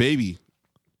jets, the baby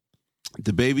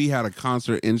had a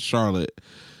concert in Charlotte,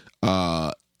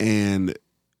 and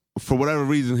for whatever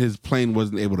reason, his plane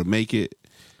wasn't able to make it.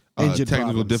 Engine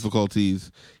Technical problems.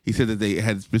 difficulties. He said that they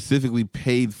had specifically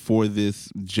paid for this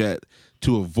jet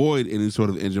to avoid any sort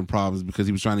of engine problems because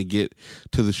he was trying to get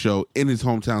to the show in his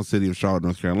hometown city of Charlotte,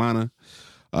 North Carolina.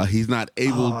 He's not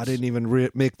able. Oh, I didn't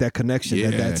even make that connection.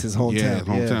 That that's his hometown. Yeah,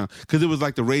 hometown. Because it was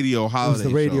like the radio holiday. It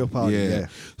was the radio show. party. Yeah.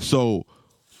 So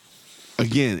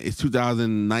again, it's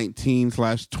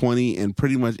 2019/20, and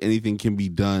pretty much anything can be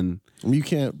done. You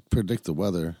can't predict the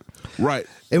weather. Right.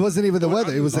 It wasn't even the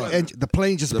weather. It was the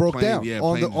plane just broke down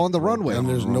on the runway. And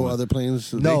there's no other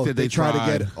planes. No, said they try to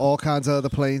tried. get all kinds of other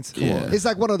planes. Yeah. It's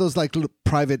like one of those like little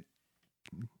private.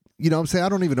 You know what I'm saying? I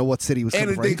don't even know what city he was coming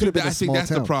And from. He could have been I a think small that's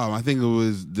town. the problem. I think it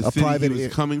was the A city private he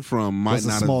was coming from might was a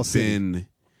not small have city. been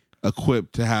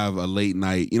equipped to have a late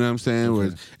night. You know what I'm saying?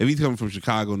 Whereas if he's coming from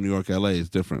Chicago, New York, LA, it's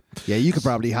different. Yeah, you could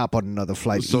probably hop on another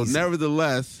flight. So easy.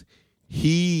 nevertheless,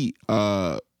 he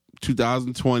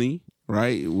 2020,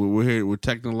 right? We're here. We're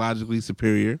technologically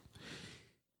superior.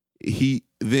 He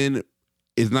then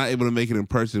is not able to make it in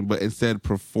person, but instead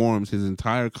performs his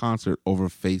entire concert over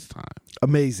FaceTime.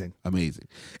 Amazing.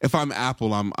 If I'm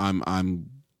Apple, I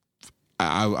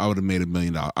would have made $1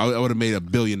 million. I would have made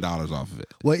 $1 billion off of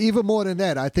it. Well, even more than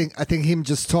that, I think him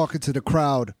just talking to the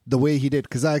crowd the way he did,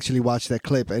 because I actually watched that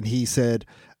clip, and he said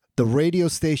the radio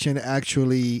station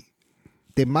actually,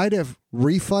 they might have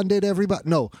refunded everybody.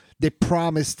 No, they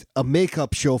promised a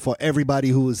makeup show for everybody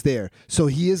who was there. So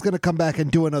he is going to come back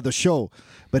and do another show.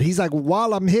 But he's like,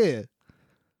 while I'm here,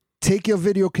 take your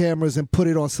video cameras and put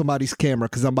it on somebody's camera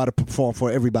because I'm about to perform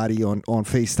for everybody on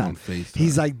FaceTime.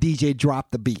 He's like, DJ,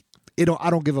 drop the beat. I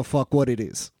don't give a fuck what it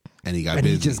is. And he got and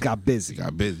busy. he just got busy. He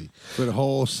got busy. For the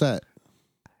whole set.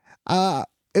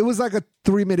 It was like a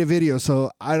 3-minute video, so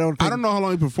I don't know how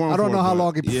long he performed. I don't for, know how but-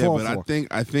 long he performed yeah, for. but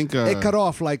I think it cut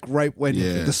off like right when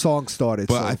the song started.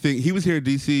 But so. I think he was here at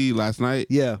DC last night.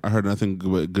 Yeah. I heard nothing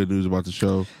but good news about the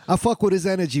show. I fuck with his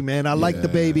energy, man. I like the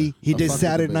baby. He did fuck with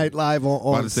Saturday the Night Live About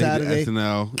on to say the Saturday.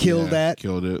 SNL Killed that.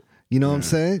 Killed it. You know what I'm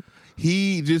saying?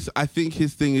 I think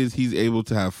his thing is he's able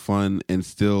to have fun and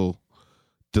still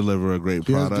deliver a great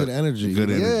He has product. good energy. Good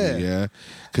Yeah. energy, yeah.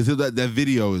 Because that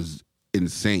video is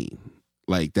insane.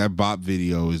 Like that bop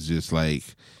video is just like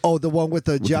Oh, the one with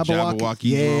the with Jabberwocky? the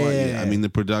Jabberwockies and all that. Yeah. I mean the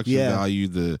production value,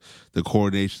 the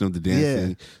coordination of the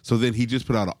dancing. So then he just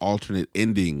put out an alternate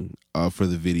ending for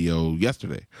the video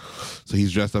yesterday. So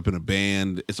he's dressed up in a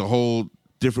band. It's a whole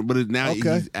different, but now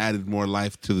he's added more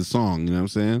life to the song. You know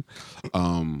what I'm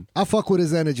saying? I fuck with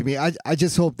his energy, man. I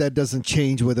just hope that doesn't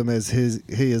change with him as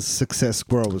his success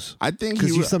grows. I think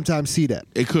because you sometimes see that.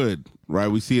 It could, right?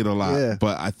 We see it a lot. Yeah.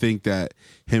 But I think that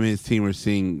him and his team are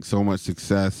seeing so much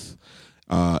success.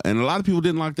 And a lot of people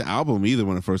didn't like the album either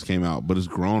when it first came out, but it's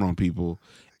grown on people.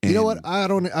 And you know what?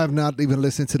 I've not even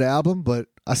listened to the album, but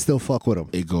I still fuck with him.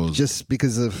 It goes just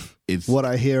because of what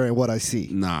I hear and what I see.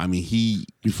 Nah, I mean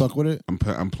You fuck with it?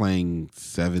 I'm playing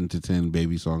 7 to 10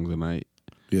 baby songs a night.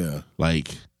 Yeah.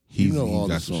 Like he's all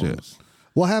got the some songs. shit.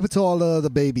 What happened to all the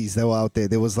babies that were out there?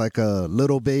 There was like a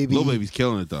little baby. Lil Baby's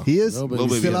killing it though. He is? Lil Lil He's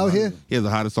Baby still is- out here? He has the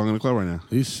hottest song in the club right now.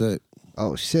 He's sick.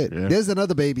 Oh, shit. Yeah. There's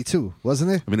another baby, too,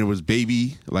 wasn't there? I mean, it was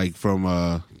Baby, like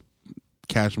from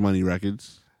Cash Money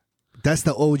Records. That's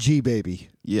the OG baby.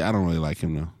 Yeah, I don't really like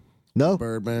him though. No?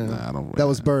 Birdman. Nah, I don't. That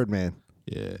was Birdman.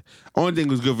 Yeah. Only thing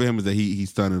was good for him is that he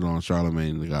stunned on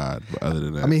Charlamagne the God. But other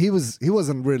than that, I mean, he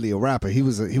wasn't really a rapper. He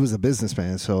was a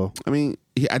businessman, so. I mean,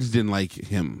 I just didn't like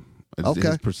him.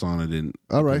 His persona didn't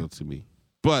All right. appeal to me.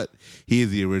 But he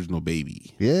is the original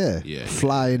Baby. Yeah. Yeah.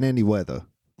 Fly in any weather.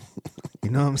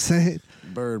 You know what I'm saying?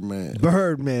 Birdman.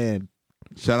 Birdman.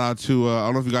 Shout out to I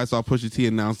don't know if you guys saw Pusha T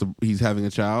announce he's having a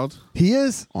child He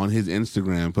is. on his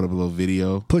Instagram. Put up a little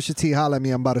video. Pusha T, holla at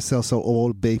me. I'm about to sell some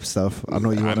old babe stuff. I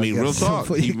know you want to get real some talk.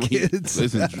 for your kids.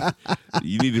 Listen,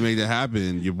 you need to make that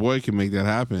happen. Your boy can make that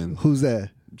happen. Who's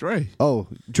that? Dre. Oh,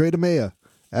 Dre the Mayor.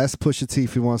 Ask Pusha T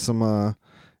if he wants some.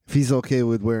 If he's okay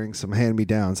with wearing some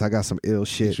hand-me-downs. I got some ill It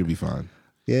shit. should be fine.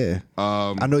 Yeah.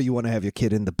 I know you want to have your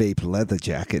kid in the babe leather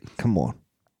jacket. Come on,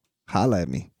 holla at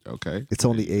me. Okay. It's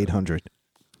only 800.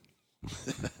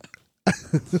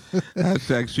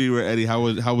 Hashtag Streetwear Eddie. How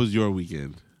was your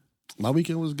weekend? My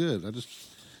weekend was good.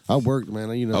 I worked, man.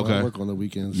 You know, Okay. I work on the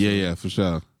weekends. So Yeah, for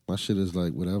sure. my shit is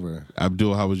like whatever.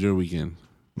 Abdul, how was your weekend?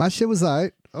 My shit was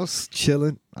alright. I was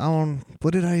chilling.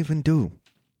 What did I even do?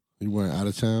 You weren't out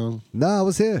of town. No, I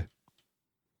was here.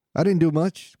 I didn't do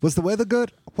much. Was the weather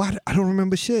good? What? I don't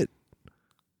remember shit.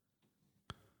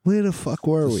 Where the fuck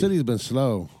were The we? city's been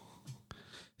slow.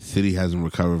 City hasn't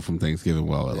recovered from Thanksgiving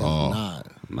well at It's all. not.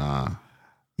 Nah.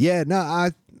 Yeah, no,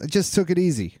 I just took it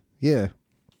easy. Yeah.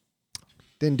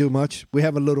 Didn't do much. We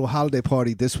have a little holiday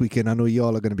party this weekend. I know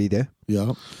y'all are going to be there.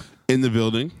 Yeah. In the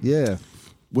building. Yeah.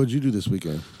 What'd you do this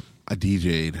weekend? I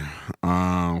DJ'd.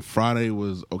 Friday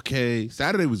was okay.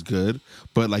 Saturday was good,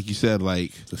 but like you said,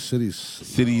 like The city's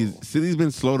city's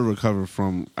been slow to recover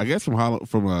from. I guess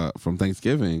from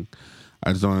Thanksgiving.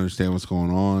 I just don't understand what's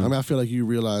going on. I mean, I feel like you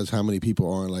realize how many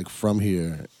people aren't like from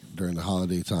here during the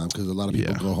holiday time because a lot of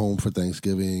people Yeah. go home for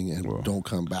Thanksgiving and Well. don't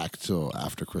come back till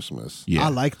after Christmas. yeah, I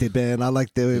liked it, man. I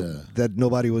liked that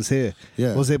nobody was here.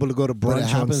 Yeah. I was able to go to But it brunch on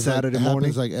happens Saturday it morning.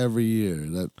 happens like every year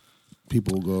that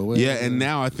people go away. yeah. And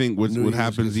now I think what New Year's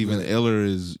happens gets even lit. iller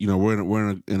is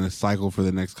we're in a cycle for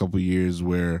the next couple of years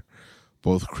where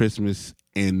both Christmas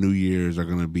and New Year's are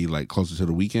going to be like closer to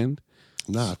the weekend.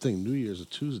 Nah, I think New Year's a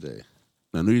Tuesday.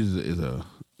 Now New Year's is a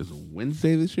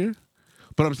Wednesday this year,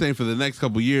 but I'm saying for the next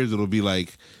couple of years it'll be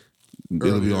like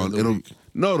it'll be Earlier on in the it'll week.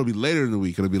 no it'll be later in the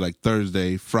week. It'll be like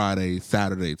Thursday, Friday,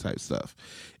 Saturday type stuff,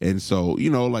 and so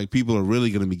like people are really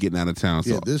going to be getting out of town.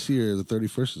 So Yeah, this year the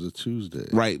 31st is a Tuesday.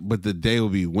 right, but the day will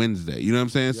be Wednesday. You know what I'm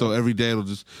saying? So every day it'll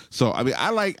just I mean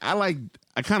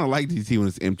I kind of like DC when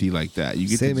it's empty like that. You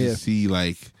get Same to here. just see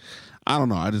like I don't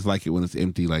know. I just like it when it's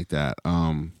empty like that.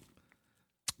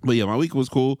 But yeah, my week was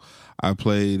cool. I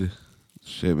played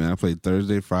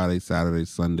Thursday, Friday, Saturday,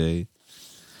 Sunday.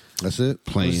 That's it.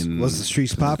 Playing. Was the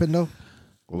streets popping though?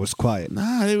 Or was quiet?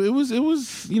 Nah, it was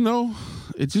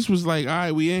it just was like, all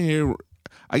right, we in here.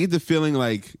 I get the feeling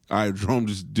like, all right, Jerome,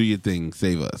 just do your thing,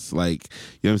 save us. Like,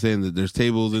 you know what I'm saying? That there's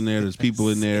tables in there, there's people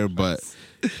in there, but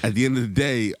at the end of the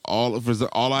day, all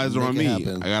eyes are on Make me.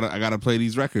 it happen. I gotta play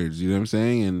these records. You know what I'm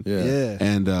saying? And Yeah.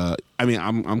 and I mean,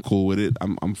 I'm cool with it.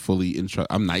 I'm fully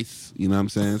I'm nice. You know what I'm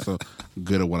saying? So I'm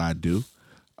good at what I do.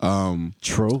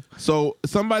 True. So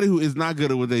somebody who is not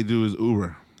good at what they do is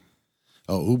Uber.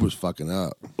 Oh, Uber's fucking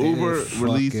up. Uber fucking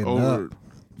released up. over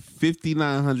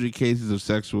 5,900 cases of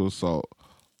sexual assault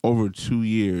over 2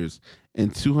 years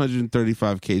and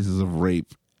 235 cases of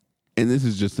rape, and this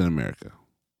is just in America.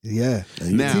 Yeah.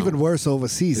 Now- It's even worse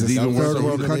overseas. It's even a worse third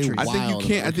world overseas. country. I think you Wild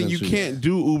can't. I think you countries. can't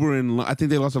do Uber in. I think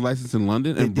they lost their license in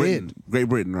London and They Britain, did. Great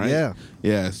Britain, right? Yeah.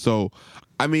 yeah. So,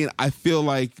 I mean, I feel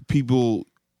like people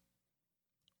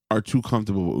are too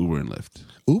comfortable with Uber and Lyft.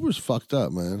 Uber's fucked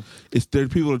up, man.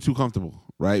 People are too comfortable,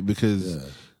 right? Because Yeah.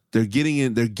 they're getting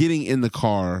in the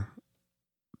car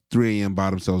 3 a.m. by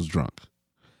themselves drunk.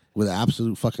 With an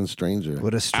absolute fucking stranger.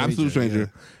 With a stranger. Absolute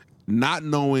stranger. Not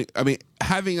knowing, I mean,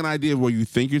 having an idea of where you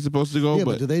think you're supposed to go, Yeah,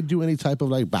 but but do they do any type of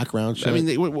like background check? I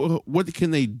mean, what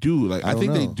can they do? Like, I don't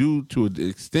think they know. do to an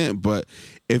extent, but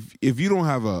if you don't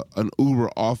have an Uber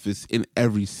office in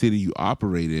every city you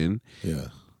operate in, yeah.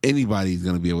 anybody's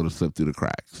gonna be able to slip through the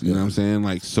cracks. You know what I'm saying?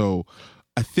 Like, so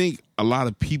I think a lot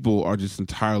of people are just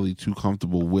entirely too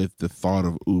comfortable with the thought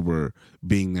of Uber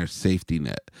being their safety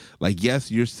net. Like,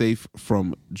 yes, you're safe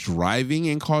from driving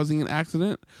and causing an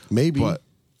accident, Maybe. but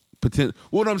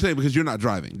what I'm saying, because you're not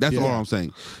driving. That's all I'm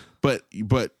saying. But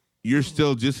you're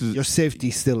still just as Your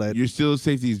safety's still at. your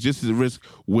safety is just as at risk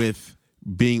with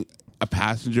being a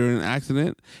passenger in an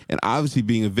accident and obviously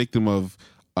being a victim of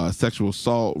sexual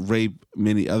assault, rape,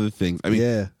 many other things. I mean,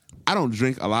 Yeah. I don't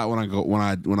drink a lot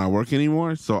when I work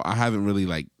anymore, so I haven't really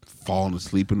like fallen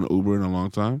asleep in the Uber in a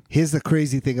long time. Here's the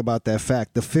crazy thing about that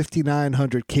fact. The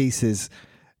 5,900 cases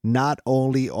not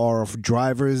only are of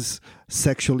drivers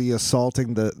sexually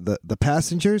assaulting the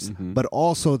passengers, but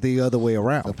also the other way a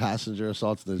around. passenger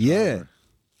assaulted the Yeah. driver.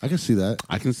 I can see that.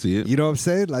 I can see it. You know what I'm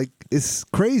saying? Like, it's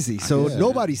crazy. So Yeah.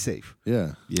 nobody's safe.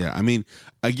 Yeah. Yeah, I mean,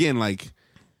 again, like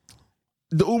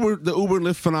The Uber and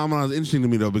Lyft phenomenon is interesting to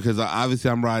me though, because obviously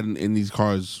I'm riding in these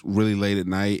cars really late at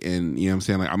night, and you know what I'm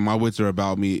saying, like my wits are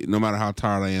about me. No matter how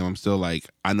tired I am, I'm still like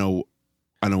I know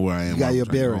where I am. You got your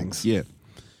bearings. Yeah,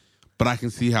 but I can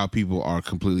see how people are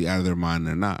completely out of their mind and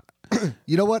they're not.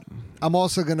 You know what? I'm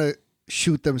also gonna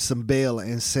shoot them some bail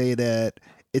and say that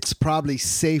it's probably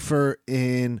safer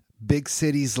in big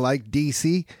cities like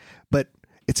DC, but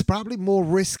it's probably more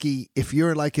risky if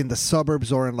you're like in the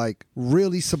suburbs or in like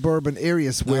really suburban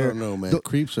areas where I don't know, man.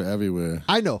 Creeps are everywhere.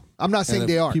 I know. I'm not saying And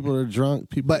they if are. People are drunk.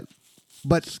 But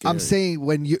Scary. I'm saying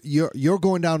when you're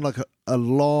going down like a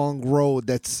long road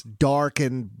that's dark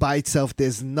and by itself,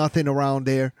 there's nothing around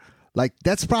there. Like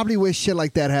that's probably where shit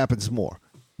like that happens more.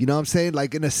 You know what I'm saying?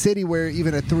 Like in a city where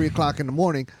even at 3 o'clock in the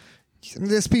morning,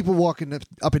 there's people walking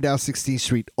up and down 16th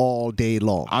Street all day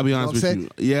long. I'll be honest You know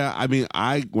with you. Yeah, I mean,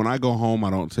 when I go home, I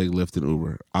don't take Lyft and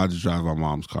Uber. I just drive my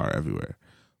mom's car everywhere.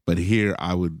 But here,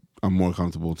 I'm more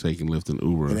comfortable taking Lyft and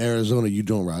Uber. In Arizona, you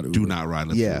don't ride Uber. Do not ride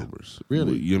Lyft Yeah. and Ubers.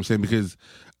 Really? You know what I'm saying? Because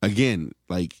again,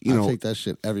 like I take that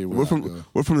shit everywhere. we're I from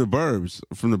go. the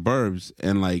burbs,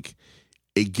 and like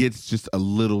it gets just a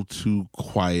little too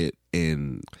quiet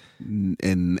and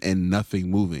nothing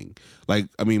moving. Like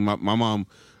I mean, my mom,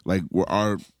 like where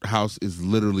our house is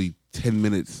literally 10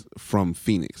 minutes from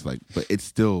Phoenix, like, but it's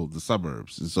still the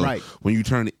suburbs. And so Right. when you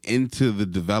turn into the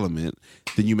development,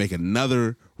 then you make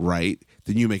another right,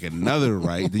 then you make another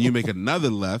right, then you make another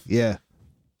left. Yeah.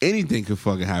 Anything could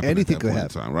fucking happen. Anything at that could point in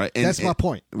happen. time, right? That's my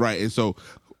point. Right. And so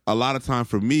a lot of time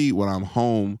for me when I'm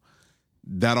home,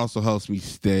 that also helps me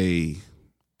stay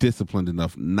disciplined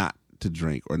enough not to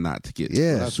drink or not to get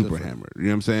Yeah. super That's hammered. You know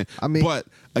what I'm saying? I mean- but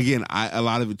again, a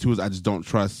lot of it too is I just don't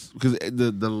trust, because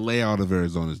the layout of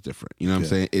Arizona is different. You know what I'm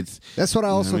saying? That's what I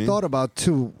You know also what I mean? thought about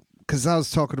too, because I was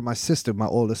talking to my sister, my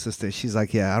older sister. She's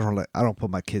like, "Yeah, I don't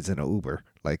put my kids in an Uber.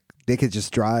 Like they could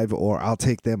just drive, or I'll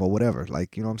take them, or whatever.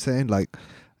 Like you know what I'm saying? Like."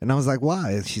 And I was like,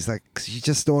 why? And she's like, because you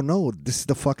just don't know. This is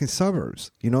the fucking suburbs.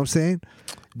 You know what I'm saying?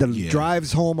 The Yeah.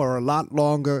 drives home are a lot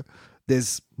longer.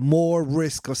 There's more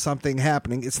risk of something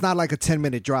happening. It's not like a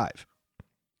 10-minute drive.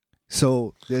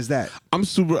 So there's that. I'm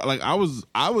super, like, I was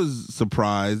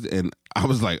surprised, and I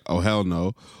was like, oh hell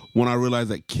no, when I realized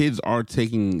that kids are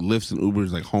taking Lyfts and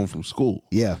Ubers like home from school.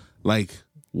 Yeah. Like,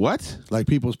 what? Like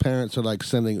people's parents are like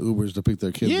sending Ubers to pick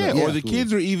their kids Yeah, up. or the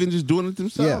kids are even just doing it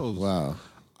themselves. Wow.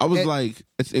 I was like,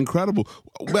 it's incredible.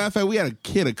 Matter of fact, we had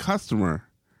a customer.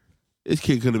 This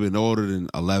kid could have been older than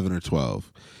 11 or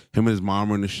 12. Him and his mom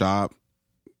were in the shop,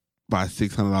 buy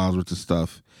 $600 worth of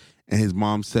stuff. And his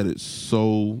mom said it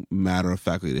so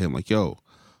matter-of-factly to him, like, yo,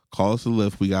 call us a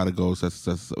Lyft. We got to go.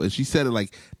 And she said it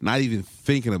like not even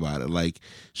thinking about it. Like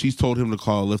she's told him to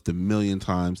call a Lyft a million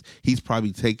times. He's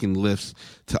probably taken Lyfts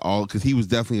to all, because he was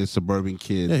definitely a suburban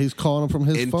kid. Yeah, he's calling them from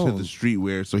his into phone. the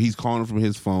streetwear, so he's calling from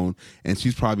his phone, and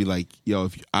she's probably like, "Yo,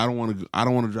 if I don't want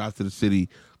to drive to the city,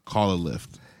 call a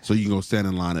Lyft, so you can go stand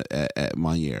in line at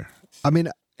Monier." I mean,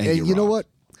 And and get you know robbed. what?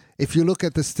 If you look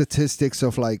at the statistics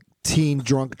of like teen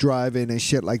drunk driving and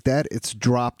shit like that, it's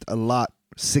dropped a lot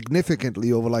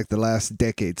significantly over like the last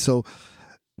decade. So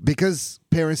because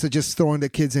parents are just throwing their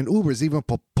kids in Ubers, even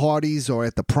for parties or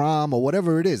at the prom or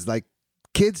whatever it is, like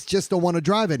kids just don't want to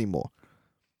drive anymore.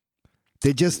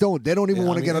 They just don't. They don't even Yeah,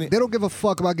 want to I mean, they don't give a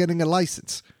fuck about getting a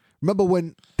license. Remember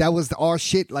when that was our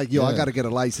shit? Like, yo, I Yeah. got to get a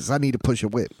license. I need to push a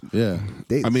whip. Yeah.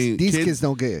 They, I mean, these kids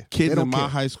don't care. Kids they don't in my care.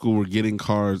 high school were getting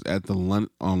cars at the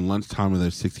on lunchtime of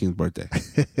their 16th birthday.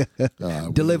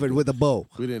 Delivered with a bow.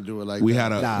 We didn't do it like We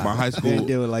that. had Nah, my high they school. didn't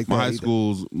do it like my that high either.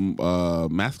 school's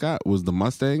mascot was the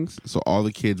Mustangs, so all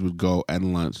the kids would go at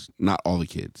lunch. Not all the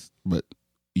kids, but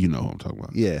you know who I'm talking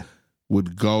about. Yeah.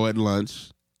 Would go at lunch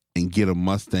and get a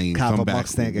Mustang and Cop come a back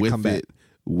Mustang and with come back.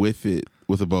 with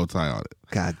a bow tie on it.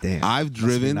 God damn. I've Must be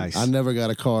driven. nice. I never got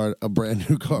a brand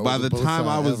new car. By with the a bow time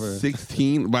tie I was ever.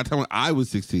 16, by the time I was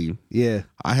 16, Yeah.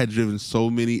 I had driven so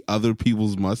many other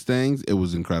people's Mustangs. It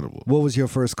was incredible. What was your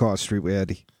first car, Streetwear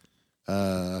Eddie?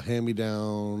 Hand me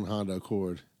down Honda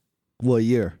Accord. What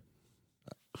year?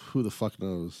 Who the fuck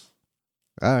knows?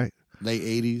 All right. Late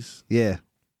 80s, Yeah.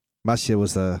 My shit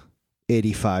was a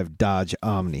 85 Dodge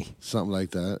Omni. something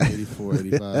like that. 84,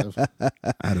 85.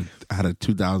 I had a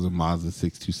 2000 Mazda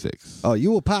 626. Oh,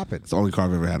 you were popping. It's the only car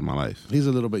I've ever had in my life. He's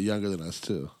a little bit younger than us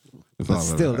too. That's all But I've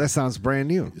ever still, had. that sounds brand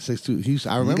new. 6'2".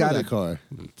 I remember got that it. car.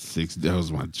 That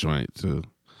was my joint too.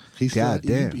 He still, God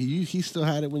damn. He still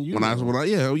had it when you. When I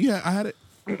had it.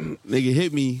 Nigga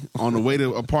hit me on the way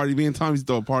to a party. Me and Tom used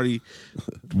to throw a party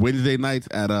Wednesday nights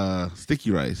at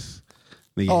Sticky Rice.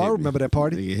 Nigga Oh, hit I me. remember that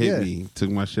party. Nigga hit Yeah. me, took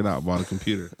my shit out, bought a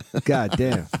computer. God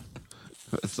damn.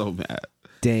 So mad.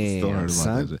 Still hurt Damn, about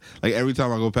son. that shit. Like every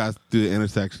time I go past through the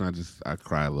intersection, I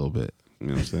cry a little bit. You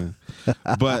know what I'm saying?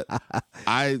 But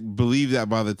I believe that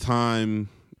by the time,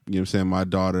 you know what I'm saying, my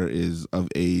daughter is of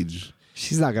age,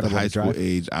 She's not gonna the high school drive.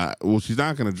 age. She's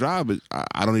not gonna drive, but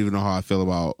I don't even know how I feel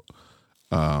about.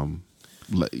 I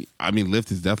mean,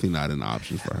 Lyft is definitely not an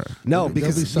option for her. No, There'll be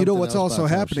because you know something what's else also by the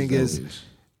time happening she's is that age.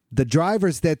 the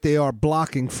drivers that they are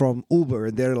blocking from Uber,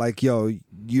 and they're like, yo,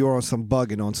 you're on some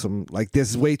bugging on some, like,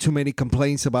 there's way too many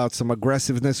complaints about some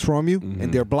aggressiveness from you,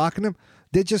 and they're blocking them.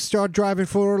 They just start driving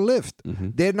for a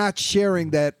Lyft. They're not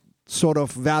sharing that sort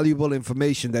of valuable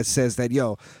information that says that,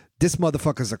 yo, this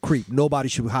motherfucker's a creep. Nobody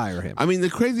should hire him. I mean, the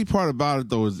crazy part about it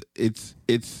though is it's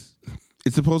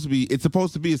supposed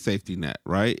to be a safety net,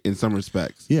 right? In some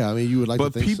respects. Yeah, I mean, you would like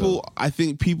But to think people, so. I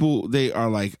think people, they are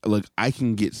like, look, I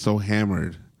can get so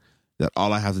hammered that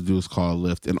all I have to do is call a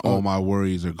Lyft and all my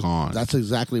worries are gone. That's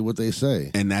exactly what they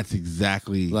say. And that's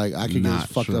exactly Like, I can get not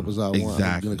as fucked true. up as I want. I'm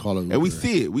Exactly. gonna call it And we Uber.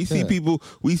 see it. We see Yeah. people.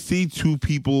 We see two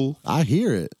people. I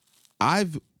hear it.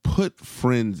 I've put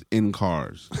friends in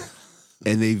cars,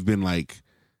 and they've been like,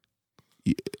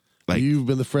 You've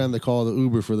been the friend that called the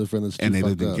Uber for the friend that's too and they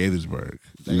fucked lived in up. Gaithersburg.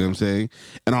 You know what I'm saying?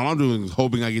 And all I'm doing is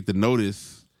hoping I get the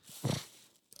notice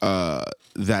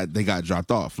that they got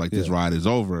dropped off, like this Yeah. ride is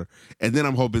over. And then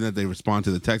I'm hoping that they respond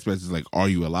to the text message like, "Are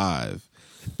you alive?"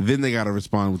 Then they got to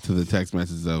respond to the text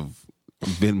message of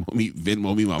Venmo me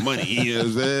my money. You know what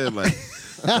I'm saying? Like,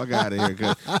 fuck out of here,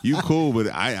 cause you cool, but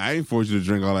I ain't forced you to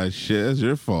drink all that shit. That's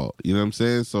your fault. You know what I'm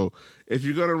saying? So if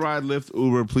you're gonna ride Lyft,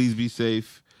 Uber, please be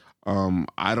safe.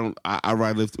 I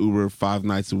ride Lyft, Uber 5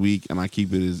 nights a week, and I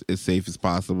keep it as safe as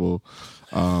possible.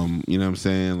 You know what I'm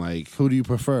saying? Like Who do you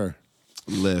prefer?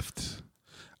 Lyft.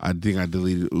 I think I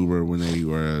deleted Uber when they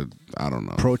were, I don't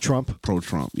know, Pro-Trump.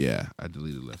 pro-Trump. Yeah, I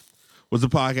deleted Lyft. What's the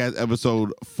podcast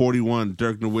episode 41?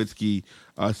 Dirk Nowitzki.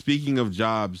 Speaking of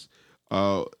jobs,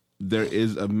 there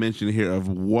is a mention here of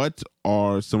what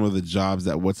are some of the jobs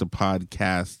that What's a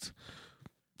Podcast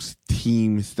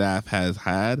team staff has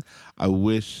had. I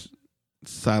wish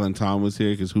Silent Tom was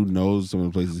here because who knows some of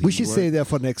the places We he should worked. save that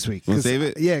for next week. Wanna 'Cause- save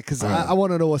it? Yeah, because All right. I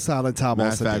want to know what Silent Tom Matter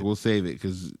of also fact, did. we'll save it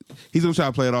because he's gonna try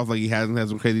to play it off like he hasn't had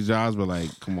some crazy jobs, but like,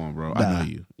 come on, bro, I know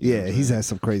you. You know what Yeah, I'm he's saying? had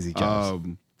some crazy jobs.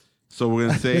 So we're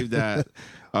gonna save that.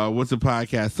 What's a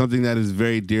podcast? Something that is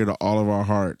very dear to all of our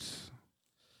hearts.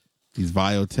 These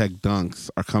Biotech dunks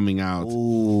are coming out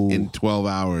in 12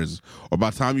 hours, or by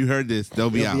the time you heard this, they'll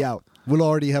be out. We'll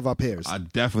already have our pairs. I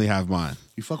definitely have mine.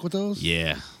 You fuck with those?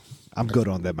 Yeah, I'm good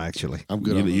on them, actually. I'm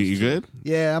good You, on those. you good?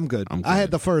 Yeah, I'm good. I'm I had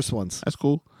good. the first ones. That's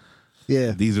cool.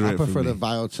 Yeah, These are I it for prefer me. the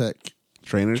Biotech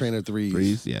Trainers. Trainer 3s.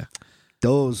 Threes, yeah.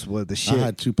 those were the shit. I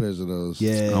had 2 pairs of those.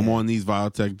 Yeah, I'm on these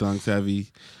Biotech dunks heavy.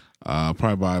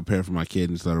 Probably buy a pair for my kid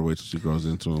and let her wait till she grows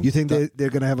into them. You think they're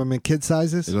gonna have them in kid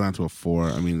sizes? They go down to a 4.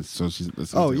 I mean, so it's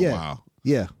Oh, gonna take yeah. a while.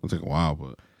 Yeah. It'll take a while,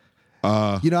 but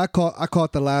You know, I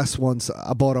caught the last ones.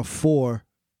 I bought a 4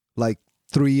 like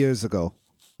 3 years ago.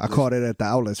 I caught it at the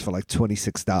outlets for like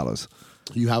 $26.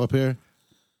 You have a pair?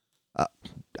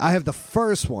 I have the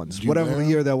first ones, Do you whatever wear 'em?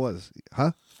 year that was.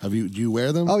 Huh? Do you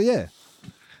wear them? Oh yeah.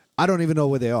 I don't even know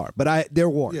where they are, but they're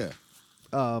worn. Yeah.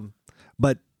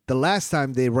 But the last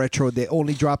time they they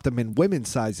only dropped them in women's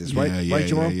sizes, right? yeah, right,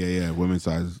 Jerome? yeah. Women's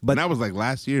sizes. But- But that was like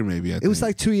last year, maybe. It was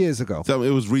like 2 years ago. so. It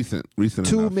was recent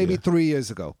 2, enough, maybe yeah. 3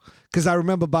 years ago. Because I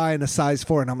remember buying a size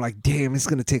 4, and I'm like, damn, it's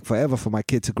going to take forever for my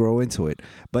kid to grow into it.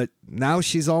 But now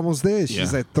she's almost there.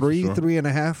 She's Yeah, at 3, sure.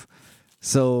 3.5.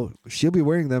 So she'll be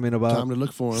wearing them in about Time to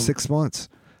look for them. 6 months.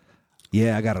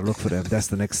 Yeah, I got to look for them. That's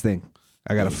the next thing.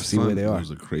 I got to see where they It are.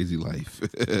 was a crazy life.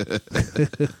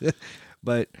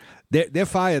 But they're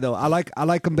fire though. I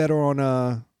like them better on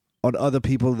other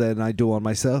people than I do on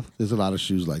myself. There's a lot of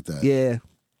shoes like that. Yeah.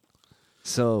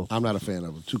 So I'm not a fan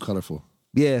of them. Too colorful.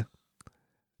 yeah,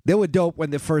 they were dope when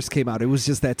they first came out. It was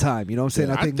just that time. You know what I'm saying?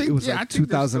 Yeah, I think it was I like think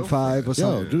they're still 2005 or fire.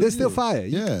 something. Yo, dude, they're still yeah. fire.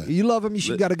 Yeah. You love them.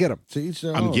 You got to get them. To each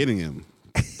their I'm own. getting him.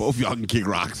 Both y'all can kick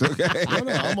rocks, okay?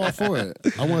 I'm all for it.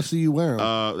 I want to see you wear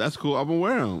them. That's cool. I'm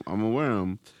gonna wear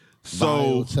them.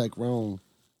 So Biotech Rome.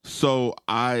 So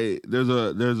there's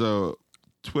a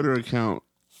Twitter account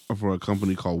for a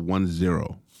company called 10,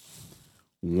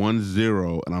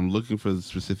 and I'm looking for the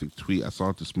specific tweet. I saw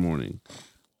it this morning,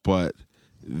 but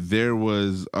there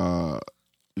was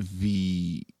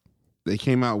they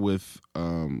came out with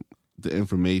the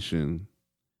information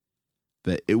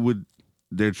that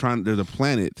there's a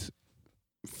planet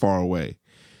far away,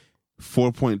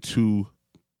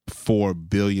 4.24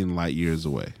 billion light years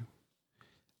away,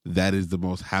 that is the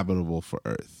most habitable for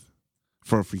Earth,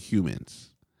 for humans.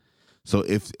 So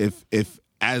if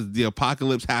as the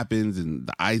apocalypse happens and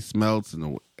the ice melts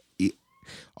and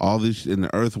all this, and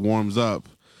the Earth warms up,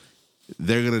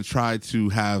 they're gonna try to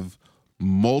have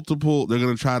multiple. They're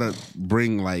gonna try to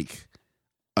bring like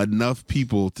enough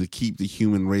people to keep the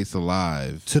human race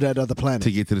alive To that other planet.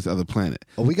 to get to this other planet.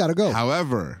 Oh, we gotta go.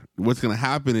 However, what's gonna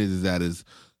happen is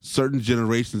certain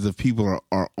generations of people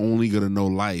are only gonna know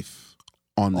life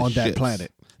on On that ships.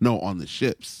 planet. No, on the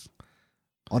ships.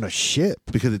 On a ship.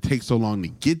 Because it takes so long to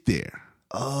get there.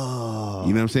 Oh.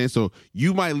 You know what I'm saying? So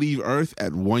you might leave Earth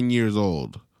at 1 year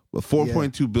old, but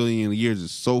 4.2 billion years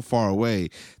is so far away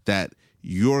that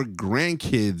your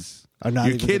grandkids, Are not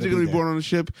your even kids are gonna going be to be born on the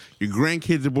ship, your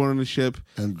grandkids are born on the ship,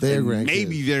 And their grandkids.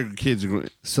 maybe their kids are going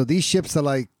So these ships are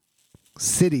like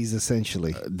cities,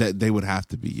 essentially. that they would have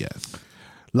to be, yes.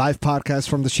 Live podcast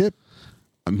from the ship.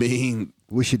 I mean,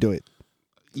 We should do it.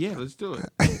 yeah, let's do it.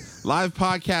 Live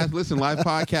podcast. Listen, live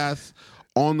podcast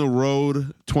on the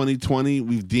road 2020.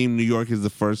 We've deemed New York as the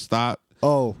first stop.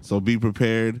 Oh, So be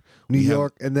prepared. New We have-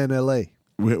 York and then L.A.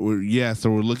 So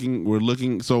we're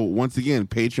looking. So once again,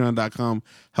 patreon.com,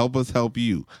 help us help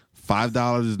you.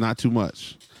 $5 is not too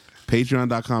much.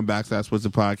 Patreon.com/What's the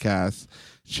Podcast.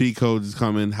 Cheat codes is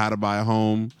coming. How to buy a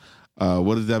home.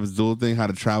 What is that Abdul thing? How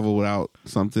to travel without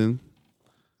something.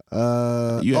 You had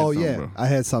Oh something, yeah, bro. I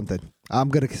had something. I'm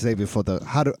gonna save it for the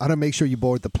how to make sure you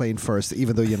board the plane first,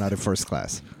 even though you're not in first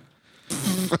class.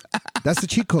 That's the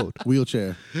cheat code.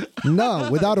 Wheelchair. No,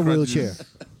 without a wheelchair.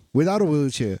 Without a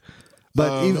wheelchair.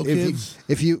 But No kids?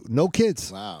 if you no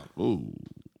kids, Wow. Ooh.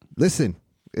 listen,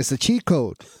 it's a cheat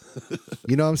code.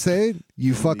 You know what I'm saying?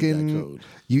 You fucking code.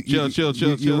 you Chill, you, chill, you, chill,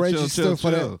 you chill, register chill,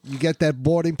 for chill. that. You get that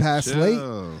boarding pass late.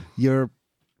 Chill. You're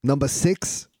number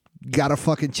 6. Gotta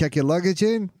fucking check your luggage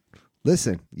in.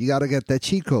 Listen, you gotta get that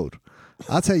cheat code.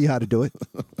 I'll tell you how to do it.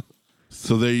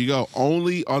 So there you go.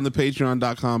 Only on the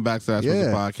patreon.com/What's the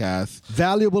Yeah. Podcast.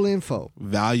 Valuable info.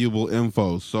 Valuable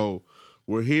info. So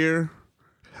we're here.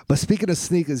 But speaking of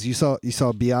sneakers, you saw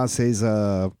Beyonce's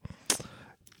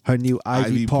her new Ivy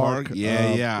Ivy Park, Park?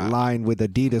 Yeah. line with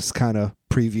Adidas kind of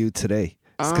previewed today.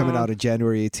 It's coming out on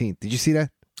January 18th. Did you see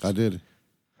that? I did.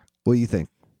 What do you think?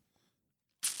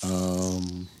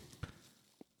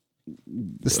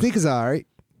 The sneakers are all right.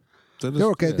 They're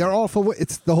okay. Yeah. They're all for.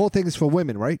 It's the whole thing is for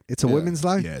women, right? It's a Yeah. women's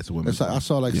line. Yeah, it's a women's It's like, I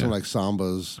saw like Yeah. some like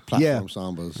sambas, platform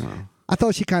sambas. I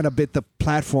thought she kind of bit the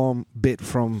platform bit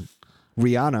from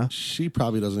Rihanna. She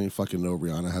probably doesn't even fucking know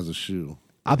Rihanna has a shoe.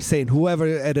 I'm saying whoever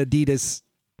at Adidas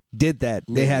did that,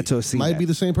 they had to have seen Might that. be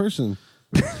the same person.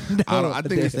 I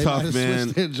think it's They might tough, have man.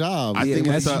 switched their job. I think it's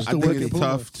That's tough. just I the think working it's Puma.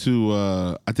 tough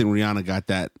to. I think Rihanna got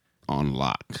that on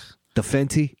lock. The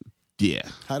Fenty. Yeah,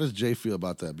 How does Jay feel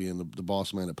about that, being the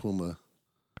boss man at Puma?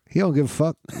 He don't give a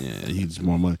fuck. yeah, he needs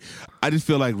more money. I just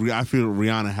feel like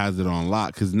Rihanna has it on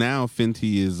lock because now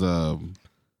Fenty is.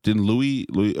 Didn't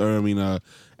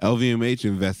LVMH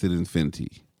invested in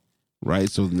Fenty, right?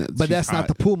 So, But that's not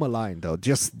the Puma line though.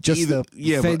 Just Either- the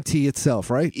yeah, but- Fenty itself,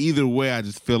 right? Either way, I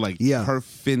just feel like Yeah. her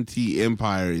Fenty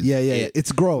empire is. Yeah.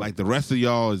 It's growing. Like the rest of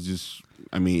y'all is just.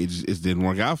 I mean, it didn't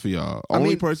work out for y'all. Only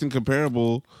mean, person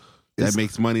comparable that it's-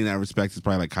 makes money in that respect is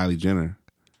probably like Kylie Jenner.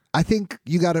 I think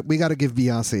we gotta give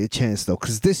Beyonce a chance though,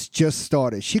 because this just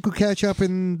started. She could catch up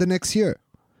in the next year.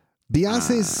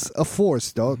 Beyonce's a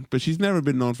force, dog. But she's never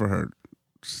been known for her.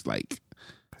 Just like.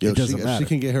 Yo, It doesn't she matter.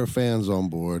 can get her fans on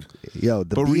board. Yo,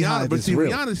 the But Beehive Rihanna, but is see,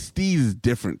 real. Rihanna's steez is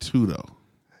different too, though.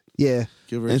 Yeah,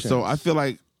 Give her a And chance. so I feel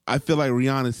like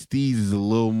Rihanna's steez is a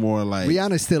little more like.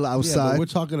 Rihanna's still yeah, but outside. we're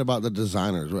talking about the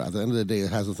designers. At the end of the day, it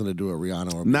has nothing to do with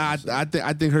Rihanna or Nah, Beyonce.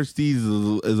 I think her steez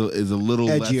is a little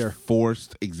Edgier. less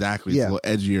forced. Exactly, Yeah.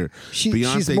 it's a little edgier.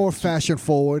 She's more fashion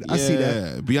forward. I see that.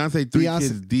 Yeah, Beyonce, three Beyonce-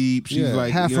 kids deep. She's Yeah.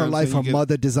 like Half you know her what I'm life, saying? her You get-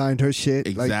 mother designed her shit.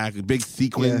 Exactly, big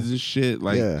sequins Yeah. and shit.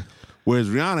 Like, Yeah. whereas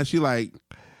Rihanna, she like.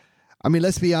 I mean,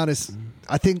 let's be honest.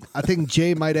 I think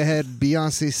Jay might have had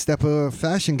Beyonce step her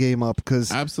fashion game up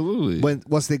because Absolutely.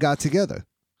 once they got together.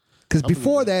 Because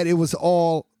before that, it was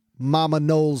all Mama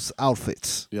Knowles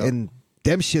outfits, Yep. and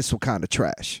them shits were kind of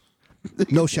trash.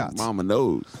 No shots. Mama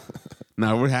knows.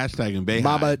 Now we're hashtagging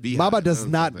Beehive. Beehive. Mama does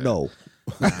That's not what know.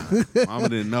 Mama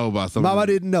didn't know about some. Mama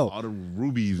didn't know. all the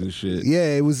rubies and shit.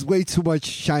 Yeah, it was way too much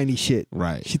shiny shit.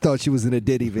 Right. She thought she was in a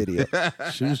Diddy video.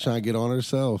 She was trying to get on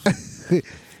herself.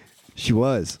 She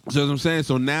was. So as I'm saying,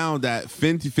 so now that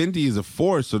Fenty is a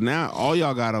force, so now all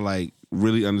y'all gotta like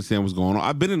really understand what's going on.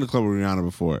 I've been in the club with Rihanna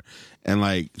before, and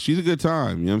like she's a good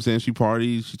time. You know what I'm saying? She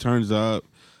parties, she turns up,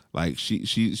 like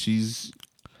she's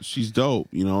dope.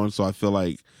 You know, and so I feel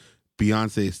like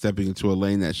Beyonce is stepping into a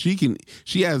lane that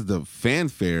she has the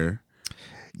fanfare.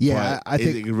 Yeah, but I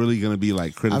think is it really going to be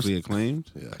like critically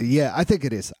acclaimed? Yeah, I think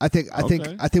it is. I think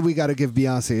we got to give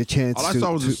Beyonce a chance. All I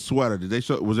saw was a sweater. Did they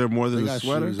show? Was there more than a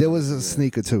sweater? shoes. There was a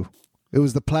sneaker too. It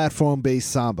was the platform-based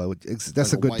Samba. That's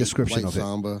Like a good white description of it.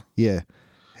 Samba. Yeah,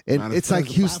 and it's like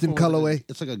Houston colorway.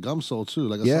 It's like a gum sole too,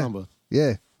 like a Yeah, Samba.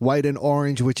 yeah, white and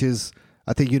orange, which is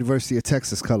I think University of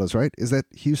Texas colors, right? Is that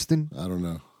Houston? I don't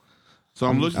know. So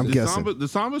I'm looking. I'm the guessing. Samba, the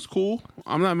Samba's cool.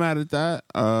 I'm not mad at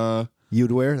that.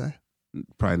 You'd wear that?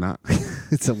 Probably not.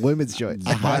 It's a women's joint.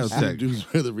 I have seen Biotech.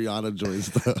 dudes wear the Rihanna joints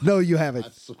though. No, you haven't. I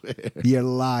swear. You're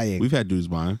lying. We've had dudes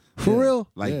buying. For real?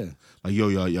 Like, Yeah. like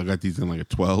y'all got these in like a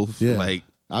 12. Yeah. Like,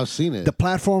 I've seen it. The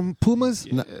platform Pumas?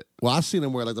 Well, I've seen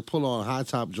them wear like the pull-on high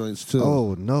top joints too.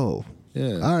 Oh no.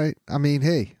 yeah. All right. I mean,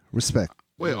 hey, respect.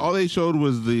 wait, all they showed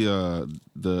was the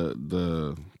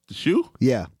shoe.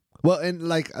 Yeah. Well, and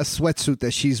like a sweatsuit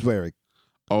that she's wearing.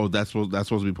 Oh, that's supposed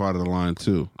to be part of the line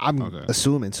too. I'm Okay.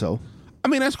 assuming so. I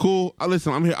mean, that's cool.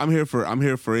 Listen, I'm here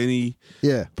for any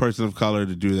Yeah. person of color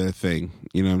to do their thing.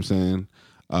 You know what I'm saying?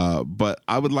 But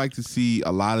I would like to see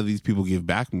a lot of these people give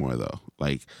back more, though.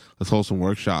 Like, let's hold some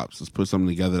workshops. Let's put something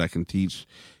together that can teach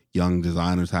young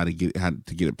designers how to get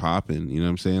it popping. You know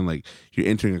what I'm saying? Like, you're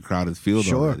entering a crowded field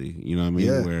Sure. already. You know what I mean?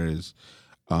 Yeah. Whereas,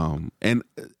 and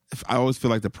I always feel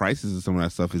like the prices of some of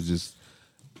that stuff is just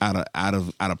out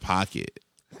of pocket.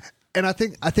 And I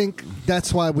think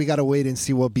that's why we got to wait and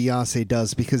see what Beyonce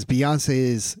does, because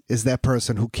Beyonce is that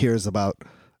person who cares about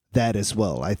that as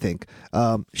well. I think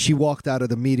she walked out of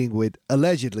the meeting with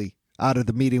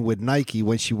Nike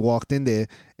when she walked in there,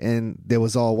 and there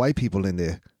was all white people in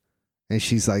there, and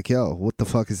she's like, "Yo, what the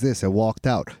fuck is this?" and walked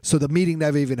out. So the meeting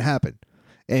never even happened,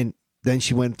 and then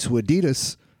she went to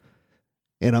Adidas,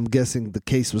 and I'm guessing the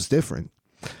case was different.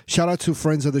 Shout out to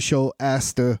friends of the show,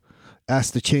 Astor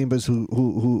Chambers,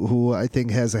 who I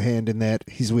think has a hand in that.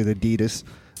 He's with Adidas.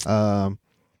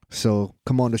 So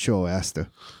come on the show, Astor.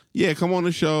 Yeah, come on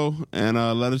the show and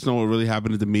let us know what really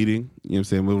happened at the meeting. You know what I'm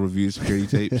saying? We'll review security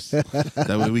tapes.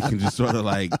 That way we can just sort of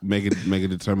like make a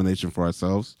determination for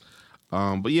ourselves.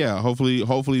 But yeah, hopefully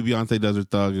Beyonce does her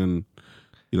thug, and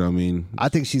you know what I mean? I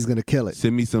think she's gonna kill it.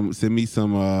 Send me some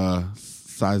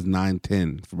size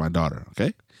 9-10 for my daughter,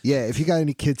 okay? Yeah, if you got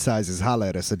any kid sizes, holla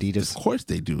at us, Adidas. Of course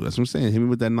they do. That's what I'm saying. Hit me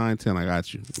with that 9-10, I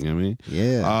got you. You know what I mean?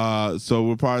 Yeah. So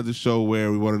we're part of the show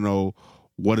where we want to know,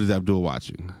 what is Abdul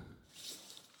watching?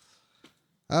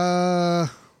 Well,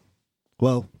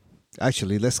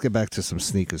 actually, let's get back to some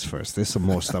sneakers first. There's some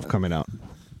more stuff coming out.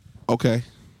 Okay.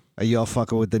 Are y'all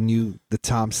fucking with the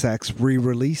Tom Sachs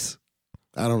re-release?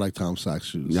 I don't like Tom Sachs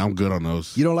shoes. Yeah, I'm good on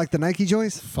those. You don't like the Nike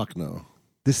joints? Fuck no.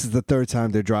 This is the third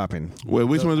time they're dropping. Wait,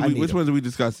 which ones are we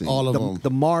discussing? All of them.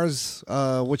 The Mars,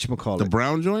 whatchamacallit? The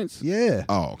brown joints? Yeah.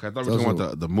 Oh, okay. I thought we were Those talking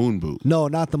about the moon boot. No,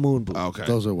 not the moon boot. Okay.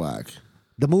 Those are whack.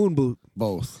 The moon boot.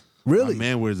 Both. Really? My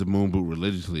man wears the moon boot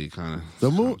religiously. Kind of The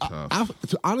moon. tough. To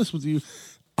be honest with you,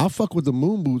 I fuck with the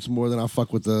moon boots more than I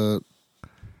fuck with the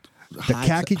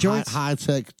khaki joints? High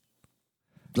tech,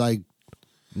 like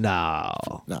No.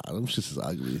 nah. Them shits is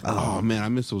ugly. Oh man, I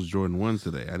miss those Jordan 1s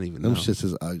today. I didn't even know. Them shits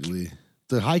is ugly.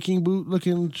 The hiking boot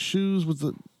looking shoes with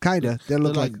the Kinda. They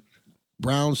look they're like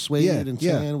brown suede Yeah, and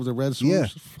yeah. tan with the red swoosh. Yeah.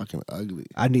 Fucking ugly.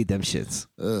 I need them shits.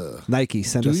 Ugh. Nike,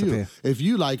 send Do us a you? pair. If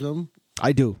you like them,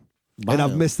 I do. buy And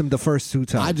I've 'em. missed them the first 2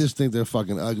 times. I just think they're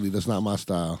fucking ugly. That's not my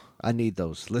style. I need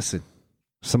those. Listen,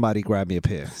 somebody grab me a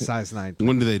pair. Size 9.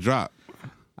 When do they drop?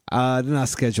 They're not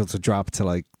scheduled to drop till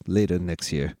like later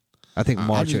next year. I think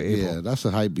March or April. Yeah, that's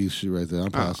a hype beast shoe right there. I'll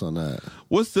pass on that.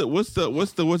 What's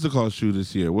it called shoe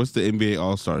this year? What's the NBA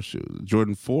All Star shoe?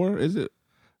 Jordan 4? Is it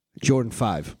Jordan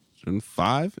 5. Jordan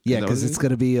 5? Yeah, because it's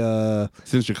going to be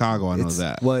it's in Chicago. I know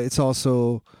that. Well, it's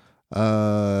also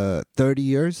 30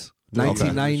 years.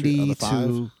 1990 Of the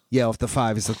five? to off the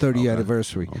 5. It's the 30-year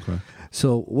anniversary. Okay.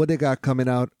 So what they got coming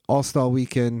out, All-Star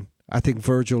Weekend, I think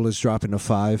Virgil is dropping a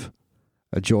 5,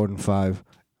 a Jordan 5.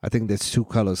 I think there's 2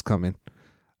 colors coming.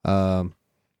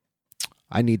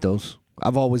 I need those.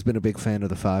 I've always been a big fan of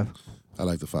the 5. I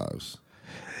like the 5s.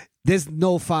 There's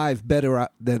no 5 better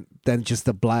than just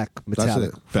the black metallic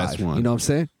it. 5. Best one. You know what I'm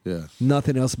saying? Yeah.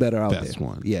 Nothing else better out Best there.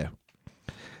 one. Yeah.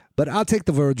 But I'll take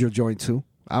the Virgil joint too.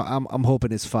 I'm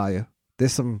hoping it's fire.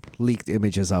 There's some leaked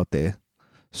images out there.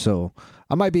 So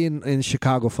I might be in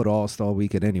Chicago for the All-Star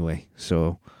Weekend anyway.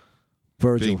 So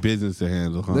Virgil. Big business to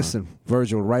handle, huh? Listen,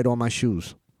 Virgil, write on my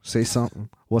shoes. Say something.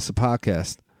 What's the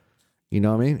podcast? You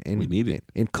know what I mean? We need it.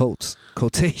 In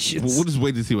quotations. We'll just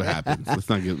wait to see what happens. Let's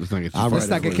not get too I'll far. Let's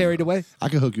not get carried away. I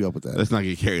can hook you up with that. Let's not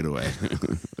get carried away.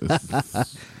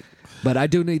 But I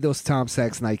do need those Tom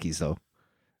Sachs Nikes though.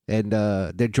 And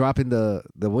they're dropping the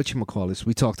whatchamacallits.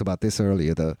 We talked about this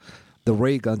earlier, the The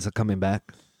ray guns are coming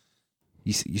back.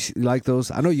 You like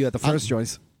those? I know you had the first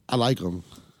joints. I like them.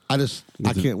 I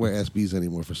can't wear SBs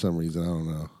anymore for some reason. I don't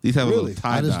know. These have a Really? little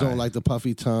tie-dye. I just don't like the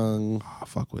puffy tongue. Oh,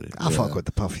 fuck with it. I fuck with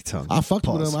the puffy tongue. I fucked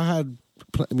with Pause. them.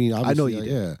 Obviously, I know you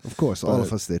did. Yeah. Of course, all But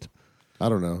of us did. I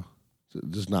don't know. It's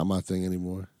just not my thing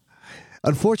anymore.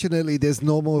 Unfortunately, there's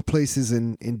no more places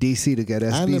in DC to get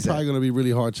And they're SBs probably at. going to be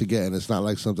really hard to get, and it's not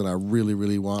like something I really,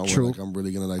 really want. True. Where, like, I'm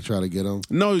really going to try to get them.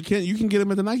 No, you can't. You can get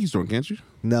them at the Nike store, can't you?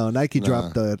 No, Nike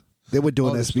dropped the. They were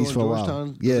doing the store SBs in for a while.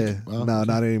 Georgetown? Yeah, Wow. no,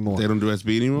 not anymore. They don't do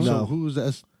SB anymore. No. So who's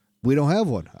that? We don't have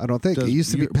one. I don't think Does it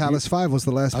used to be Bureau- Palace 5 was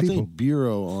the last I people. think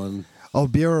Bureau on. Oh,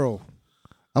 Bureau.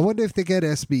 I wonder if they get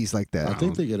SBs like that. I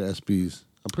think they get SBs.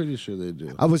 I'm pretty sure they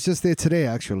do. I was just there today,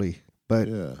 actually. But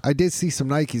Yeah. I did see some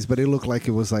Nikes, but it looked like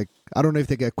it was like, I don't know if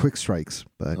they get quick strikes,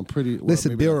 but I'm pretty. Well,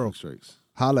 listen, maybe not Bureau. Quick Strikes.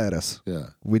 holla at us. Yeah.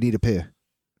 We need a pair.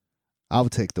 I'll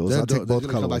take those. I'll take both They're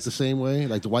gonna come like the colors. same way,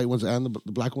 like the white ones and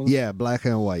the black ones. Yeah, black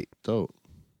and white. Dope.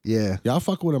 Yeah, Yeah, I'll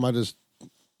fuck with them. I just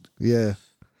yeah.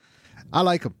 I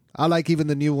like them. I like even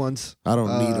the new ones. I don't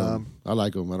need them. I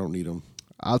like them. I don't need them.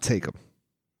 I'll take them.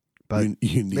 But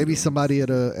you need maybe 'em. somebody at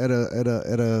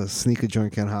a sneaker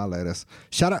joint can holler at us.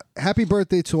 Shout out! Happy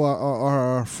birthday to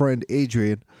our friend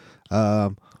Adrian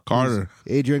Carter.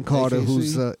 Adrian Carter, AKC?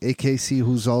 who's AKC,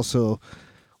 who's also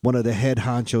one of the head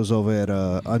honchos over at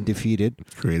Undefeated.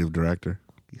 Creative director.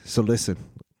 So listen,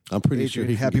 I'm pretty sure. Adrian,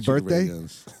 He can happy get you the ray birthday.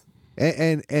 guns.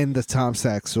 and the Tom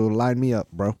Sachs. So line me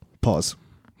up, bro. Pause.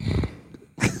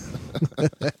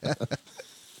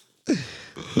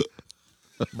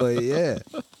 But yeah,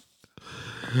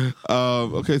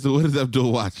 Okay, so what is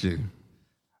Abdul watching?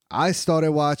 I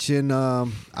started watching.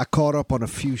 I caught up on a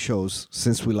few shows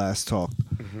since we last talked.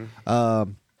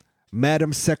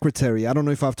 Madam Secretary. I don't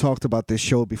know if I've talked about this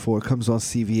show before. It comes on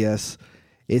CVS.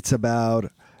 It's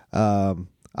about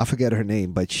I forget her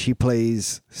name, but she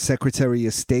plays Secretary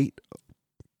of State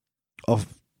of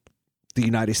the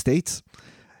United States.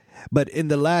 But in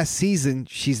the last season,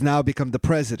 she's now become the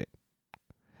president.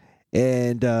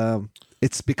 And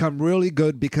it's become really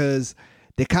good because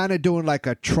they're kind of doing like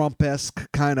a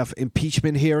Trump-esque kind of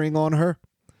impeachment hearing on her,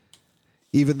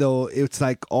 even though it's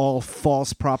like all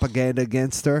false propaganda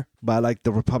against her by like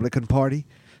the Republican Party.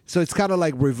 So it's kind of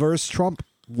like reverse Trump,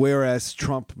 whereas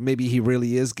Trump, maybe he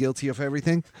really is guilty of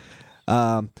everything.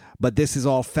 But this is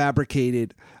all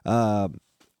fabricated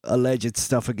alleged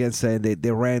stuff against her, and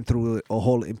they ran through a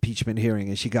whole impeachment hearing,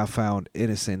 and she got found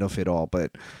innocent of it all.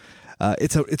 But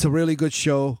it's a really good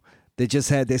show. They just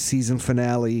had their season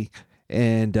finale,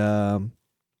 and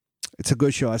it's a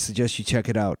good show. I suggest you check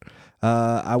it out.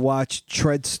 I watched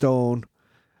Treadstone,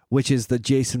 which is the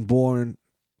Jason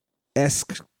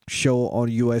Bourne-esque show on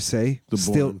USA.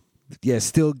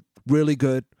 Still really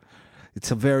good.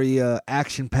 It's a very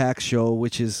action-packed show,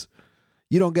 which is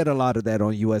you don't get a lot of that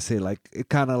on USA. Like it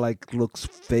kind of like looks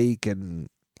fake and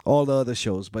all the other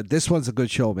shows, but this one's a good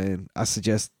show, man. I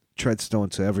suggest Treadstone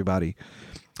to everybody.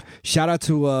 Shout out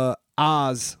to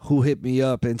Oz, who hit me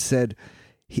up and said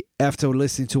after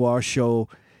listening to our show,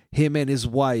 him and his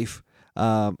wife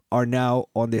are now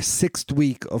on their 6th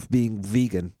week of being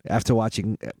vegan after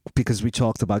watching, because we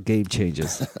talked about Game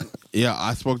Changers. Yeah,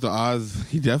 I spoke to Oz.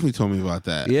 He definitely told me about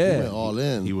that. He Yeah, went all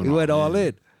in. he went all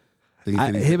in.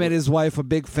 in. Him and his wife are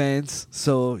big fans,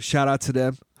 so shout out to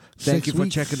them. Thank 6 you for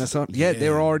weeks? checking us out. Yeah, they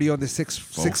were already on the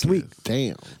sixth week.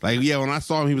 Damn. Like, yeah, when I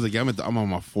saw him, he was like, yeah, I'm on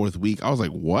my 4th week. I was like,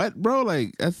 what, bro?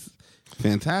 Like, that's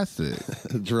fantastic.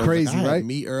 Jerome, Crazy, I had right?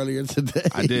 meat earlier today.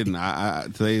 I didn't.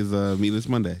 Today is Meatless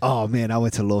Monday. Oh man, I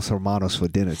went to Los Hermanos for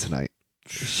dinner tonight.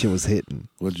 Shit was hitting.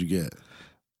 What'd you get?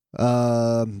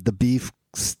 The beef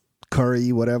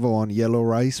curry, whatever, on yellow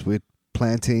rice with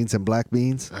plantains and black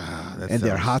beans, and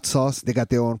their hot sauce. They got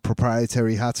their own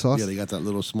proprietary hot sauce. Yeah, they got that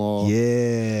little small.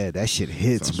 Yeah, that shit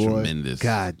hits, Sounds boy. tremendous.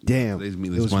 God damn, Today's it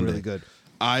Meatless was Monday. really good.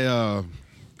 I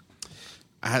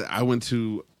went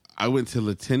to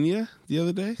Latinia the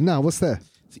other day. No, what's that?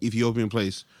 It's an Ethiopian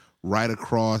place right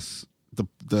across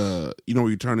the you know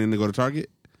where you turn in to go to Target?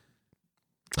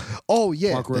 Oh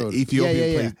yeah, Park Road. The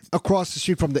Ethiopian place. across the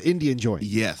street from the Indian joint.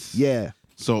 Yes. Yeah.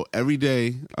 So every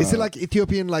day Is it like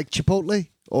Ethiopian, like Chipotle,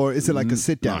 or is it like a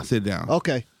sit down? Nah, sit down.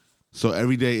 Okay. So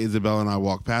every day Isabella and I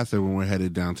walk past her when we're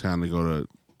headed downtown to go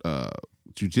to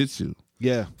jiu-jitsu.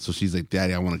 Yeah. So she's like,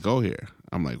 Daddy, I want to go here.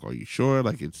 I'm like, are you sure?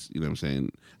 Like, it's, you know what I'm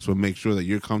saying? So make sure that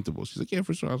you're comfortable. She's like, yeah,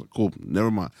 for sure. I was like, cool,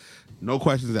 never mind. No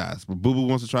questions asked. But Boo Boo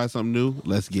wants to try something new.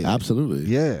 Let's get it. Absolutely.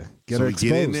 Yeah. Get So her we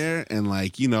exposed. get in there and,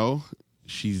 like, you know,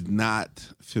 she's not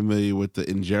familiar with the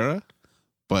injera,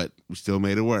 but we still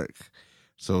made it work.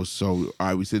 So all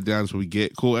right, we sit down. So we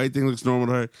get cool. Everything looks normal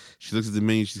to her. She looks at the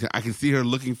menu. I can see her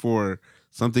looking for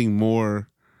something more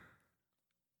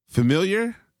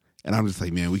familiar. And I'm just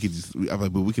like, man, I'm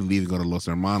like, but we can leave and go to Los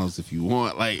Hermanos if you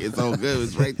want. Like, it's all good.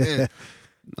 It's right there.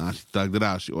 Nah, she thugged it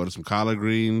out. She ordered some collard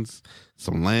greens,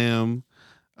 some lamb.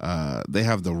 They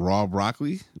have the raw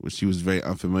broccoli, which she was very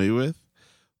unfamiliar with,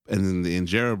 and then the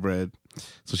injera bread.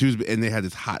 And they had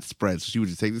this hot spread. So she would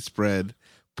just take the spread,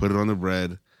 put it on the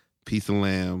bread, piece of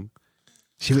lamb.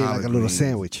 She made like a little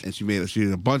sandwich. And she made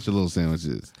a bunch of little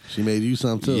sandwiches. She made you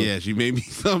some too. Yeah, she made me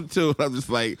some too. I'm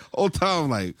just like, whole time,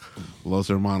 like, Los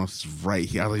Hermanos is right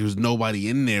here. I was like, there was nobody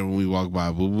in there when we walked by,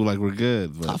 but we were like, we're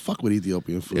good. But I fuck with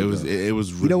Ethiopian food. it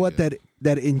was really You know what? good.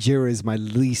 That injera is my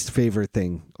least favorite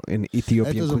thing in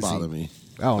Ethiopian That doesn't cuisine. bother me.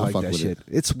 I don't like fuck that with shit.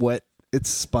 It's wet. It's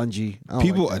spongy. I don't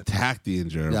People like that. attack the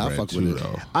injera Yeah, I bread fuck too, with it.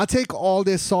 though. I take all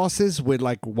their sauces with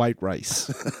like white rice.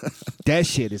 That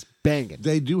shit is banging.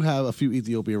 They do have a few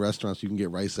Ethiopian restaurants you can get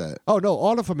rice at. Oh no,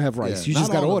 all of them have rice. Yeah, You just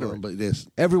not gotta all order of them, it. but this.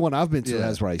 Everyone I've been to Yeah,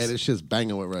 has rice. and it's just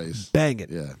banging with rice. Banging.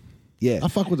 Yeah, Yeah. I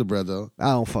fuck with the bread though.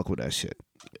 I don't fuck with that shit.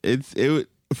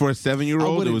 For a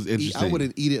 7-year-old, it was interesting. I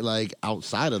wouldn't eat it like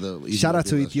outside of the. Shout out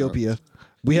to Ethiopian Ethiopia.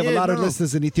 We have a Yeah, lot of no.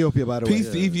 listeners in Ethiopia, by the way.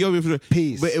 Peace to Ethiopia. For sure.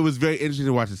 Peace. But it was very interesting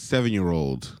to watch a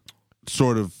 7-year-old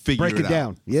sort of figure Break it out.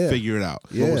 down. Yeah. Figure it out.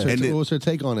 Yeah. What was her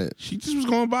take on it? She just was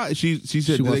going by. She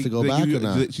said, She wants to go back or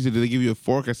not? She said, did they give you a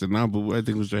fork? I said, no, but I think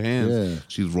it was your hands. Yeah.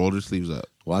 She rolled her sleeves up.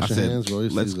 Wash I your said, hands, roll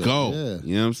your let's sleeves go. up. Yeah.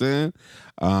 You know what I'm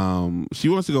saying? She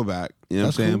wants to go back. You know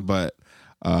That's what I'm saying? cool. But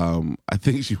I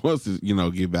think she wants to,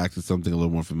 get back to something a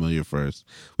little more familiar first.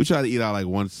 We try to eat out like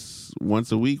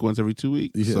once a week, once every 2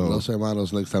 weeks. You hit So Los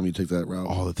Hermanos next time you take that route.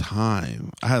 all the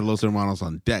time. I had Los Hermanos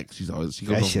on deck. She goes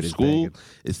That home shit from is school. banging.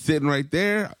 It's sitting right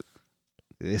there.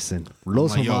 Listen, I'm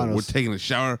Los like, yo, Hermanos. we're taking a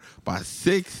shower by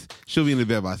 6. She'll be in the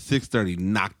bed by 6:30,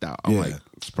 knocked out. I'm Yeah. like,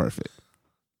 it's perfect.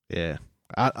 Yeah.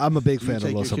 I'm a big You fan of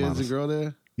take Los your kids Hermanos. and girl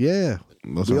there, Yeah.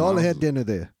 Los We all Hermanos had is- dinner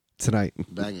there tonight.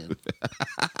 banging.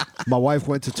 My wife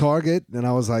went to Target, and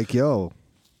I was like, yo,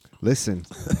 listen,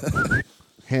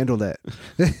 handle that.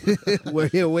 We're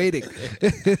here waiting.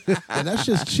 And that's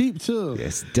just cheap too.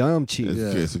 It's dumb cheap.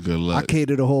 It's a good look. I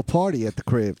catered a whole party at the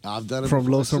crib. I've done it From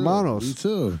before, Los too. Hermanos. Me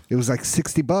too. It was like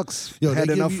 $60. Yo, Had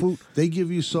they enough give you, food. They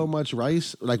give you so much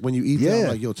rice. Like when you eat Yeah. them,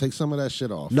 like, yo, take some of that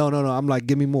shit off. No. I'm like,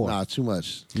 give me more. Nah, too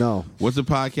much. No. What's the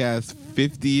podcast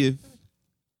 50th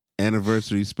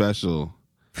anniversary special?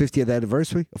 50th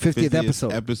anniversary? 50th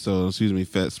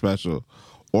episode. Special.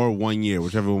 Or 1 year,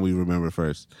 whichever one we remember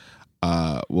first.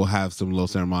 We'll have some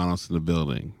Los Hermanos in the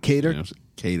building. Catered? You know what I'm saying?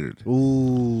 Catered.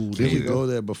 Ooh, there Did we we go. go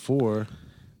there before?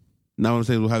 Now what I'm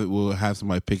saying, we'll have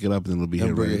somebody pick it up and then it'll be And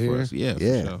here bring ready it for here? us. Yeah,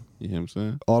 Yeah. for sure. You know what I'm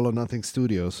saying? All or Nothing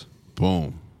Studios.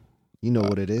 Boom. You know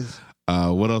what it is.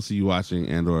 What else are you watching,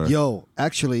 and/or? Yo,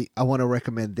 actually, I want to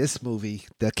recommend this movie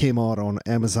that came out on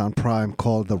Amazon Prime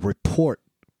called The Report.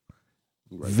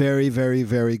 Very, very,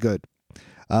 very good.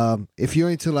 If you're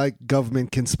into like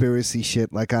government conspiracy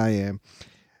shit like I am,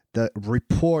 The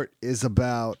Report is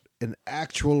about an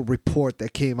actual report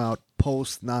that came out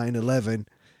post 9/11,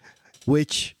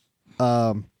 which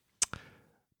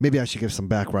maybe I should give some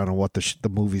background on what the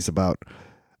movie's about.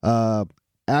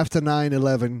 After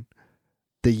 9/11,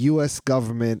 the U.S.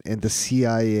 government and the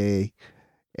CIA,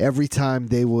 every time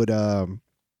they would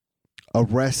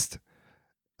arrest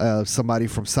somebody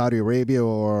from Saudi Arabia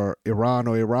or Iran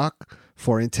or Iraq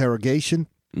for interrogation,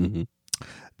 Mm-hmm.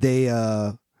 they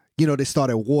they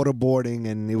started waterboarding,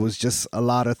 and it was just a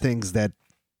lot of things that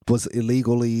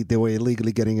they were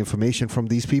illegally getting information from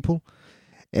these people,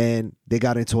 and they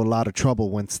got into a lot of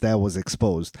trouble once that was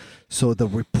exposed. So The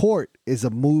Report is a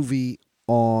movie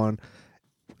on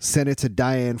Senator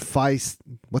Dianne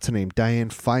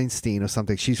Feinstein or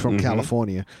something. She's from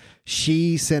California.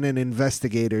 She sent an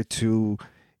investigator to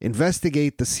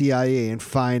investigate the CIA and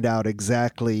find out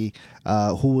exactly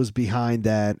who was behind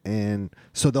that. And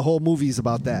so the whole movie is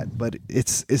about that. But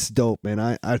it's dope, man.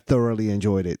 I thoroughly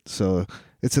enjoyed it. So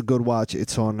it's a good watch.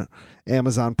 It's on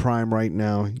Amazon Prime right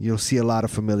now. You'll see a lot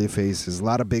of familiar faces, a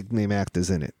lot of big name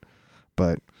actors in it.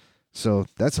 But so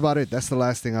that's about it. That's the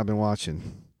last thing I've been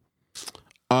watching.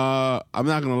 I'm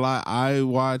not gonna lie.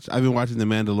 I've been watching The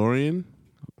Mandalorian.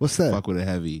 What's that? Fuck with it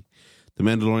heavy. The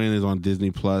Mandalorian is on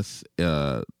Disney Plus.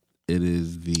 It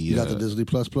is the. You got the Disney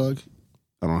Plus plug?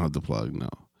 I don't have the plug. No,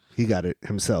 He got it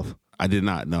himself. I did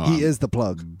not. No, He is the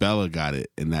plug. Bella got it,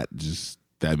 and that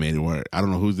made it work. I don't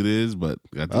know whose it is, but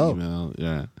got the email.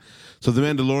 Yeah. So The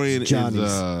Mandalorian It's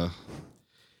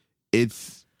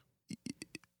it's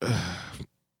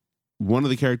one of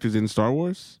the characters in Star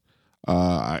Wars.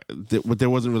 But there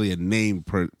wasn't really a name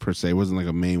per se. It wasn't like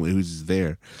a main one. He was just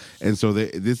there, and so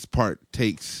this part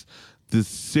takes. This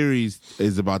series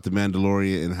is about the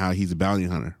Mandalorian and how he's a bounty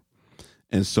hunter,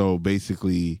 And so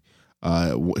basically,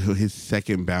 his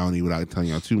second bounty, without telling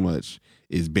y'all too much,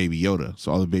 is Baby Yoda.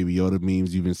 So all the Baby Yoda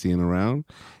memes you've been seeing around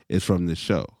is from this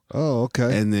show. Oh,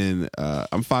 okay. And then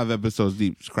I'm 5 episodes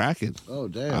deep. It's cracking. Oh,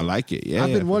 damn. I like it. Yeah,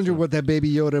 I've been wondering what that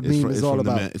Baby Yoda meme is all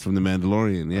about. It's from The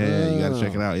Mandalorian. Yeah, you got to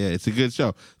check it out. Yeah, it's a good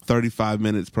show. 35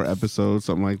 minutes per episode,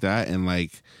 something like that. And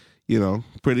like, you know,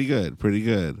 pretty good.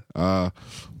 What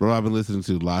I've been listening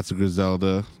to, lots of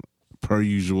Griselda, per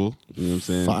usual. You know what I'm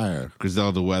saying? Fire.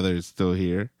 Griselda weather is still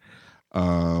here.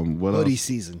 What Hoodie else?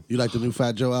 season. You like the new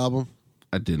Fat Joe album?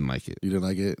 I didn't like it. You didn't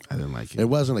like it? I didn't like it. It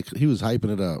wasn't like he was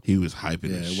hyping it up. He was hyping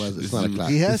Yeah, it. it was. It's This not a is-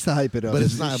 classic. He has to hype it up. But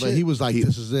it's not. But he was like,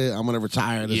 "This is it. I'm gonna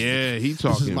retire." Yeah, he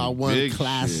talking. This is my one big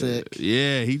classic. shit.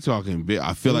 Yeah, he talking big.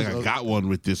 I feel It like was I okay. got one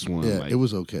with this one. Yeah, Like, it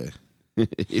was okay.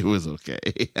 it was okay.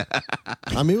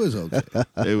 I mean, it was okay.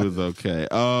 It was okay.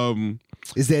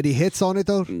 Is there any hits on it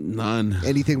though? None.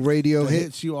 Anything radio The hit?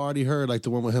 hits you already heard, like the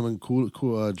one with him and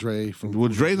Dre from. Well,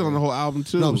 Dre's on the whole album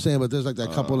too. No, I'm saying, but there's like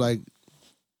that couple like.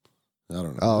 I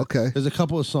don't know. Oh, okay. There's a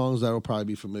couple of songs that will probably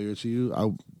be familiar to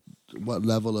you. What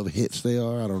level of hits they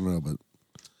are, I don't know, but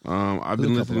I've There's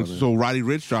been a couple listening. on there. So Roddy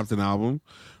Ricch dropped an album.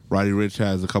 Roddy Ricch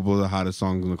has a couple of the hottest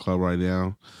songs in the club right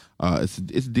now. It's a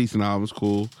decent album. It's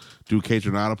cool. Dude, K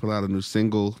Tronado put out a new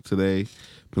single today.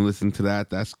 Been listening to that.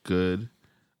 That's good.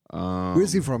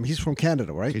 Where's he from? He's from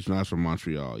Canada, right? K Tronado's from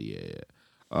Montreal. Yeah.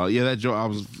 That Joe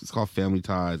album, it's called Family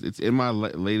Ties. It's in my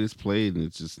latest played, and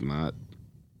it's just not.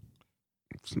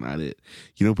 It's not it.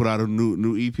 You know, put out a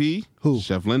new EP. Who?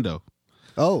 Chef Lindo.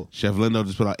 Oh, Chef Lindo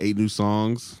just put out 8 new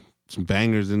songs, some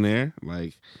bangers in there.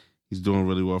 Like, he's doing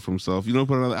really well for himself. You know,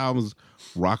 put another album is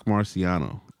Rock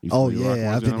Marciano. You oh familiar with yeah.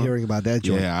 Rock I've been Marciano? hearing about that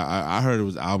joint. Yeah, I heard it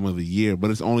was album of the year,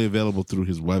 but it's only available through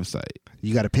his website.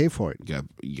 You got to pay for it.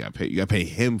 You got to pay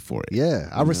him for it. Yeah, I You know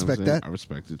what I'm respect saying? that. I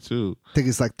respect it too. I think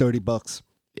it's like $30.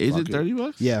 Is Fuck it it.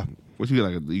 $30? Yeah, What you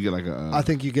get like a I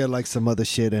think you get like some other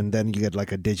shit, and then you get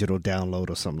like a digital download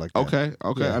or something like that.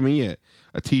 Okay. Yeah. I mean, yeah,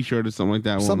 a T-shirt or something like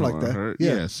that. Something one like that. hurt.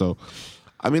 Yeah. So,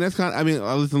 I mean, that's kind of. I mean,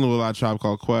 I listen to a lot of Tribe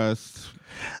Called Quest.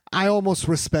 I almost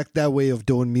respect that way of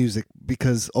doing music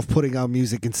because of putting out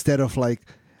music instead of like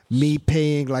me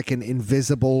paying like an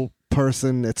invisible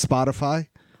person at Spotify,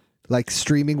 like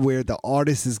streaming where the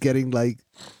artist is getting like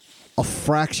a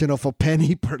fraction of a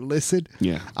penny per listen.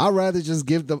 Yeah. I'd rather just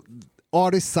give the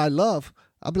artists I love,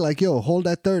 I'll be like, yo, hold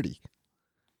that 30.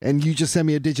 And you just send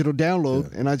me a digital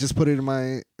download and I just put it in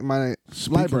my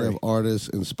speaking library. of artists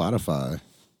and Spotify,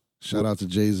 shout out to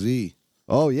Jay-Z.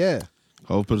 Oh yeah.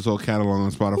 Hope put his whole catalog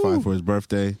on Spotify Ooh. for his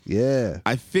birthday. Yeah.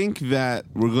 I think that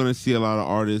we're going to see a lot of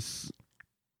artists,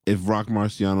 if Rock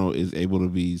Marciano is able to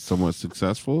be somewhat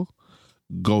successful,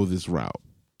 go this route.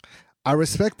 I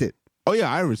respect it. Oh,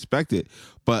 yeah, I respect it.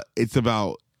 But it's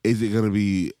about, is it going to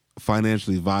be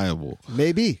financially viable?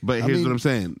 Maybe. But here's what I'm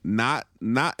saying. Not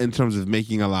in terms of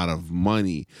making a lot of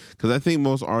money. Because I think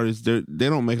most artists, they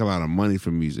don't make a lot of money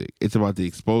from music. It's about the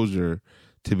exposure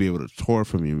to be able to tour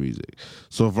from your music.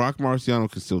 So if Rock Marciano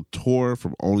can still tour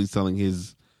from only selling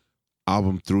his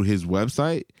album through his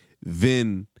website,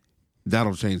 then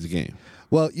that'll change the game.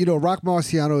 Well, you know, Rock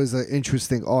Marciano is an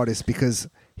interesting artist because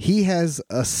he has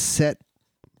a set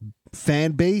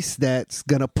fan base that's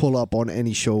gonna pull up on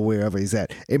any show wherever he's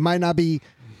at. It might not be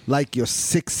like your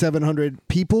 600-700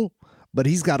 people, but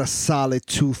he's got a solid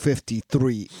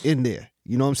 253 in there.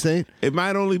 You know what I'm saying? It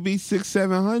might only be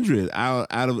 600-700 out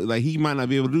of, like, he might not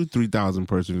be able to do 3,000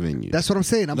 person venue. That's what I'm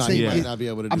saying. I'm Nah, saying he might he- not be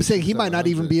able to I'm do saying he might not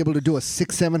even 700. be able to do a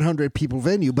 600-700 people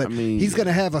venue, but I mean, he's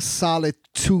gonna have a solid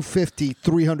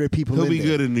 250-300 people. He'll in be there.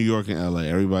 good in New York and LA.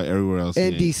 Everywhere else.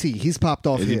 And he ain't. DC, he's popped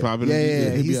off Is he here. popping in yeah, DC? yeah,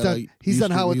 He'll be he's at, done. like, He's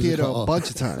done Houston Howard Music Theater a Hall. bunch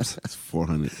of times. That's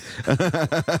 400.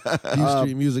 U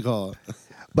Street Music Hall.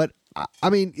 But I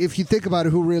mean, if you think about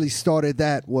it, who really started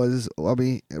that was, I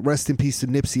mean, rest in peace to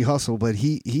Nipsey Hussle, but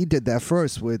he did that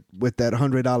first with that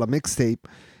 $100 mixtape,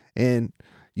 and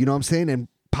you know what I'm saying, and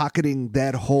pocketing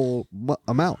that whole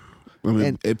amount. I mean,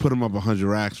 And- it put him up 100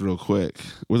 racks real quick.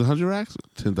 Was it 100 racks?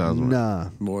 10,000 racks. Nah,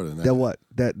 More than that. that what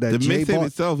that The Jay mixtape bought.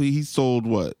 itself, he sold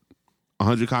what?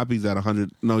 100 copies at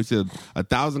 100. No, he said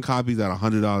 1,000 copies at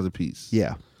 $100 a piece.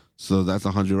 Yeah, So that's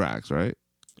 100 racks, right?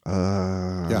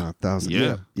 Yeah. 1,000.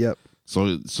 Yeah. Yep.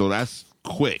 So that's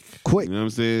quick. Quick. You know what I'm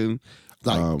saying?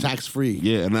 Like tax free.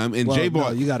 Yeah, and Well, Jay no,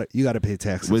 bought you gotta pay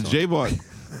taxes. when on Jay it. bought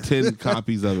 10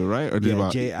 copies of it, right? Or did Yeah, buy,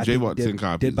 I Jay think bought 10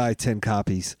 copies. Did buy 10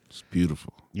 copies. It's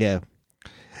beautiful. Yeah.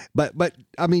 But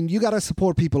I mean, you gotta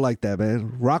support people like that,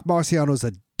 man. Rock Marciano's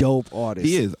a dope artist.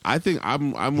 He is. I think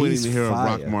I'm waiting He's to hear a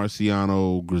Rock fire.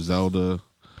 Marciano, Griselda.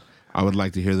 I would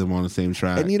like to hear them on the same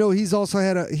track. And he's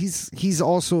also he's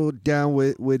also down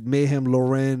with Mayhem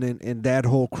Lauren and that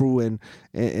whole crew and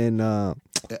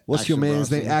what's your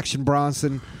man's name? Action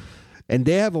Bronson. And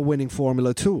they have a winning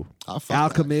formula too.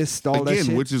 Alchemist, all that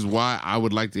shit. Which is why I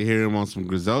would like to hear him on some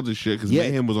Griselda shit, because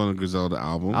Mayhem was on a Griselda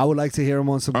album. I would like to hear him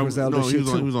on some Griselda shit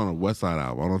too. He was on a West Side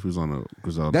album. I don't know if he was on a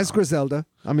Griselda. That's album. Griselda.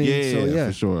 I mean, yeah,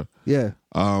 for sure. Yeah.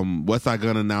 West Side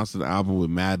Gun announced an album with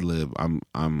Madlib.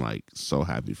 I'm like so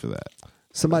happy for that.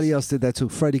 Somebody else did that too.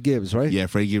 Freddie Gibbs, right? Yeah,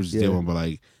 Freddie Gibbs did one, but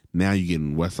like now you're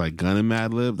getting West Side Gun and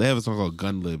Madlib. They have a song called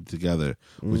Gunlib together,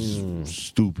 which is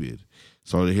stupid.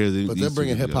 So to hear but they're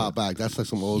bringing hip hop back. That's like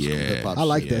some old school hip hop. I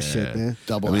like that shit, man.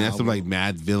 Double. I mean, that's some like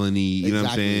Mad Villainy. You know what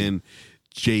I'm saying?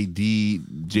 Jay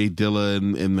Dilla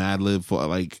and Madlib for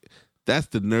like that's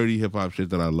the nerdy hip hop shit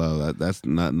that I love. That's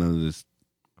not none of this.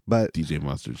 But DJ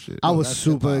Mustard shit. I was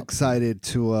super excited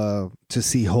to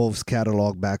see Hove's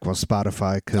catalog back on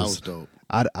Spotify because that was dope.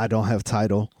 I don't have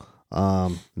Tidal.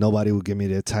 Nobody will give me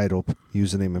their Tidal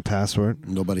username and password.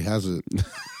 Nobody has it.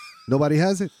 Nobody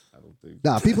has it.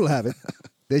 Nah, people have it.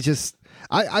 They just,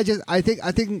 I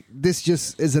think this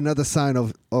just is another sign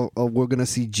of we're gonna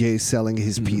see Jay selling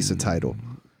his piece of Tidal.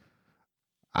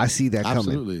 I see that coming.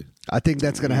 Absolutely. I think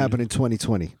that's gonna happen in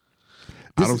 2020.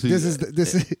 I don't see this is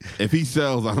if he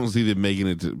sells, I don't see them making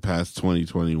it past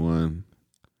 2021.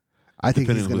 I think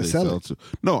he's gonna sell it.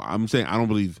 No, I'm saying I don't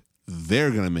believe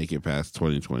they're gonna make it past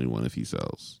 2021 if he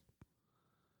sells.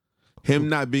 Him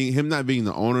not being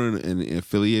the owner and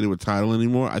affiliated with Tidal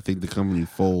anymore, I think the company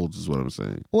folds is what I'm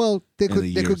saying. Well, they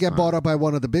could get bought up by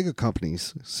one of the bigger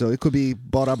companies. So it could be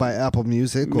bought up by Apple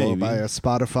Music or by a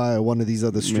Spotify or one of these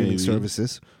other streaming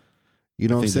services. You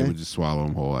know what I'm saying? They would just swallow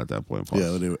him whole at that point.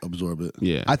 Yeah, they would absorb it.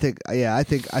 Yeah. I think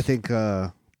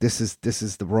this is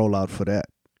the rollout for that.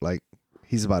 Like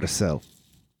he's about to sell.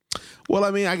 Well,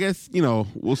 I mean, I guess,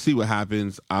 we'll see what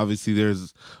happens. Obviously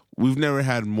we've never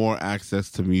had more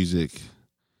access to music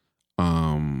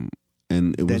and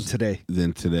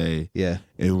than today. Yeah.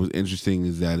 And what was interesting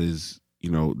is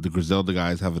the Griselda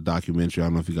guys have a documentary. I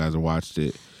don't know if you guys have watched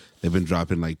it. They've been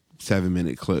dropping like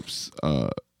 7-minute clips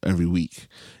every week.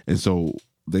 And so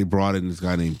they brought in this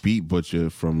guy named Beat Butcher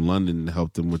from London to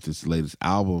help them with this latest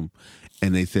album.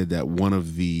 And they said that one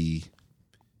of the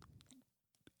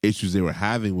issues they were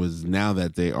having was now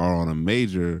that they are on a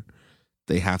major,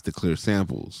 they have to clear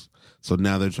samples. So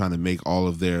now they're trying to make all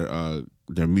of their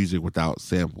music without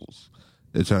samples.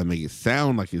 They're trying to make it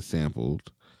sound like it's sampled,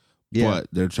 but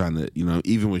they're trying to,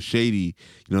 even with Shady,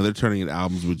 they're turning in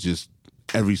albums with just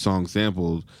every song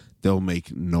sampled. They'll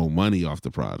make no money off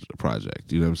the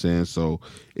project. You know what I'm saying? So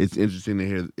it's interesting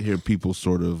to hear people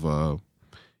sort of,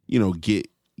 get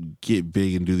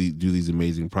big and do these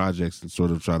amazing projects and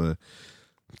sort of try to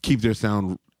keep their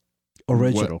sound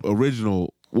original.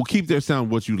 Well, keep their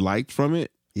sound what you liked from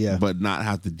it, but not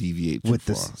have to deviate too with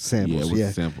far. The samples.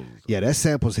 The samples. Yeah, that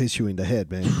samples hit you in the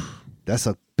head, man. That's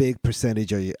a big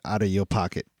percentage out of your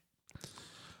pocket.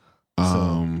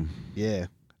 Yeah,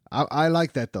 I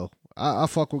like that though. I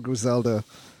fuck with Griselda.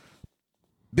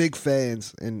 Big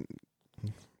fans, and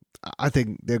I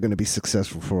think they're going to be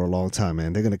successful for a long time,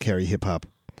 man. They're going to carry hip hop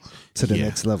to the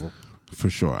next level for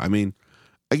sure. I mean,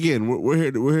 again, we're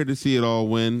here to see it all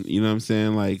win. You know what I'm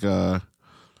saying? Like, I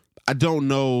don't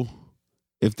know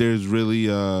if there's really.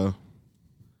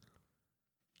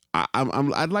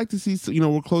 I'd like to see.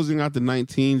 We're closing out the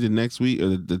 19s and next week, or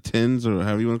the 10s, or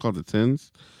however you want to call it, the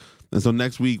 10s. And so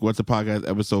next week, What's the Podcast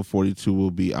episode 42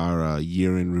 will be our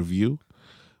year in review.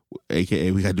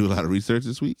 AKA, we got to do a lot of research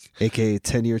this week. AKA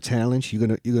 10-year challenge.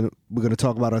 We're gonna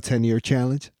talk about our 10-year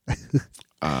challenge.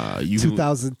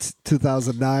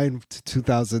 2009 to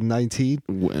 2019.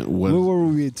 Where were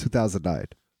we in 2009?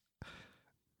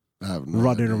 I have no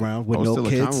Running idea. around with no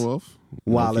kids,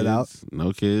 wilding out,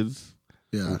 no kids.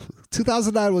 Yeah,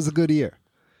 2009 was a good year.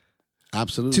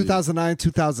 Absolutely. 2009,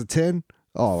 2010.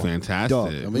 Oh, fantastic!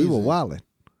 Dog, we were wilding.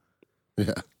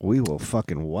 Yeah, we were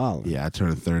fucking wilding. Yeah, I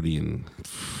turned 30 and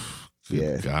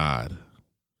good God, it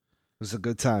was a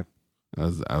good time. I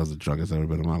was the drunkest I've ever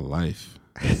been in my life.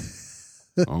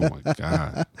 Oh my God,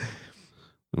 I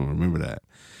don't remember that.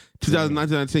 2009,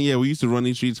 2010. Yeah, we used to run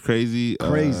these streets crazy.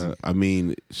 I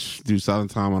mean, through Southern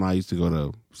Time, and I used to go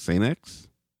to St. X.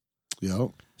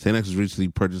 Yo, St. X was recently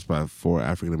purchased by 4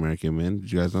 African American men.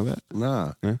 Did you guys know that?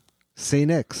 Nah. Yeah. St.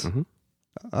 X. Mm-hmm.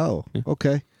 Oh,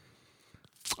 okay.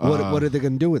 What are they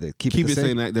going to do with it? Keep it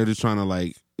St. X. They're just trying to,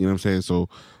 like, you know what I'm saying? So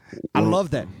I love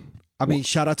that. I mean,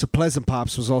 shout out to Pleasant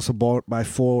Pops, was also bought by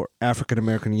 4 African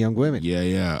American young women.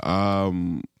 Yeah.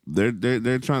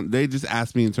 They're trying. They just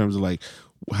asked me in terms of like,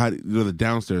 the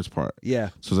downstairs part. Yeah.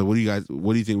 So I was like,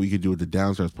 what do you think we could do with the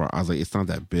downstairs part? I was like, it's not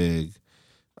that big.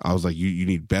 I was like, you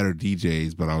need better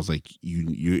DJs, but I was like,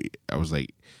 I was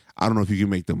like, I don't know if you can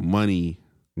make the money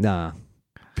Nah.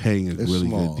 paying a It's really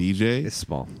small. good DJ. It's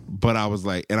small. But I was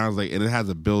like, and it has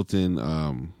a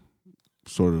built-in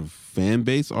sort of fan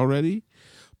base already.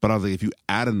 But I was like, if you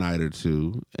add a night or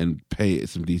two and pay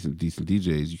some decent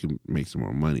DJs, you can make some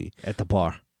more money At the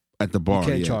bar. at the bar. You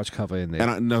can't yeah. charge cover in there.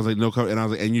 And I was like, no cover. And I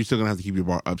was like, and you're still gonna have to keep your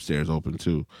bar upstairs open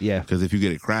too, yeah. because if you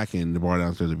get it cracking, the bar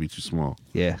downstairs would be too small.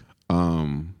 Yeah.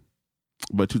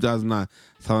 But 2009,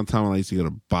 that's the time when I used to get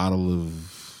a bottle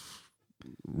of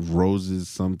Roses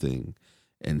something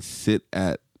and sit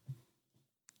at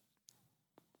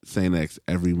St. X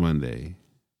every Monday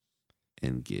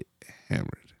and get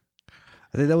hammered.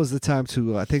 I think that was the time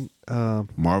to,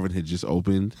 Marvin had just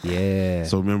opened. yeah.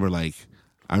 So remember, like,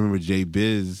 I remember Jay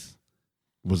Biz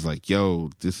was like, yo,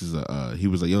 this is he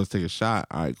was like, yo, let's take a shot.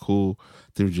 All right, cool.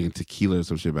 They were drinking tequila or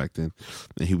some shit back then.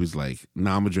 And he was like,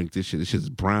 nah, I'm gonna drink this shit. This shit's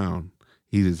brown.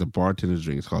 He is a bartender's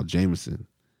drink. It's called Jameson.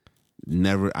 I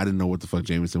didn't know what the fuck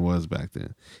Jameson was back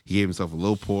then. He gave himself a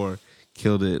little pour,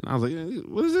 killed it. And I was like, yeah,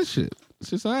 what is this shit?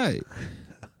 It's just all right.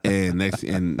 And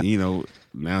you know,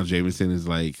 now Jameson is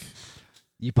like,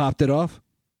 You popped it off?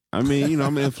 I mean, you know,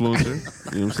 I'm an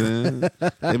influencer. You know what I'm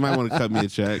saying? They might want to cut me a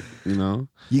check, you know?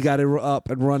 You got it up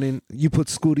and running. You put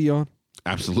Scooty on?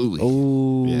 Absolutely.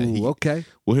 Oh, Yeah, okay.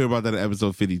 We'll hear about that in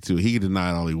episode 52. He can deny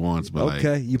it all he wants, but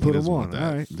Okay, like, you put he doesn't him want on. that.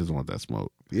 All right. He doesn't want that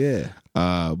smoke. Yeah.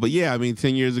 But yeah, I mean,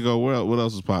 10 years ago, what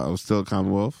else was pop? I was still at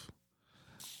Commonwealth.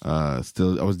 I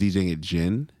was DJing at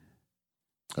Gin.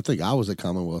 I think I was at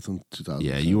Commonwealth in 2000.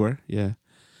 Yeah, you were. Yeah.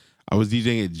 I was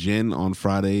DJing at Gin on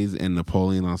Fridays and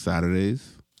Napoleon on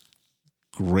Saturdays.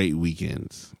 Great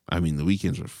weekends. I mean, the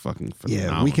weekends were fucking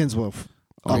phenomenal. Yeah, weekends were up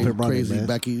and running, Crazy man.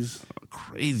 Becky's.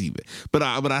 Crazy. But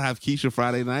I'd have Keisha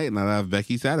Friday night and I'd have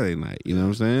Becky Saturday night. You know what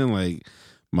I'm saying? Like,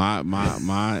 my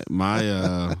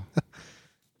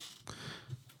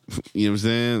you know what I'm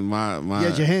saying? My You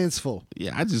had your hands full.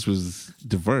 yeah, I just was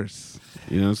diverse.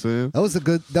 You know what I'm saying?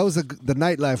 The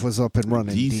nightlife was up and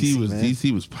running.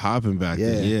 DC was popping back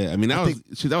then. Yeah. Yeah. I mean,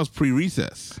 that was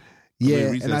pre-recess. Yeah,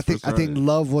 recess and I think first started.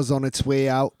 Love was on its way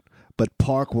out, but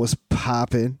Park was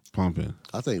popping. Pumping.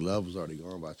 I think Love was already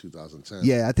gone by 2010.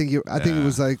 Yeah, I think it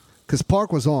was like because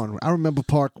Park was on. I remember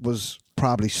Park was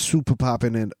probably super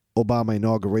popping in Obama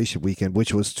inauguration weekend,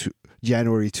 which was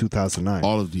January 2009.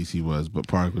 All of DC was, but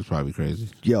Park was probably crazy.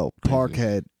 Yo, Park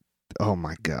had. Oh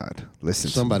my God! Listen,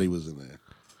 Somebody was in there.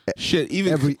 Shit,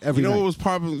 even every you know night. what was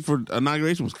popping for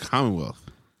inauguration was Commonwealth.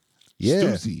 Yeah.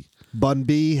 Stussy. Bun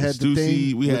B had the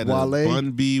thing. We with had Wale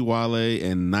Bun B, Wale,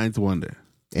 and Ninth Wonder,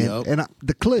 Yup. and the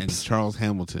and Clips Charles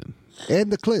Hamilton. and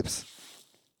the Clips.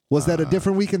 Was that a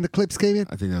different weekend? The Clips came in.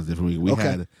 I think that was a different week.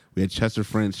 We had Chester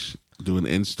French doing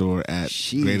in store at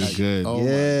Sheesh. Greater Good. Oh, my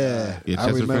Yeah, Yeah, I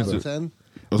Chester remember. French. 10?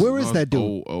 Where is that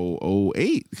dude?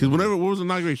 08. Because what was the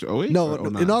inauguration? 08? No, or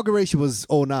 09? inauguration was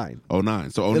 09. 09.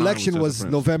 So 09 Election Chester was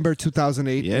French. November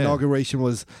 2008. Yeah. Inauguration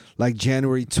was like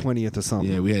January 20th or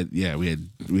something. Yeah, we had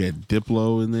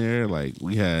Diplo in there. Like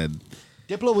we had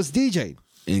Diplo was DJing.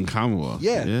 in Commonwealth.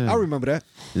 Yeah, I remember that.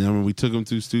 And I remember we took him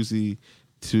to Stussy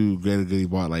to Greater Good. He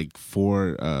bought like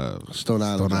 4 Stone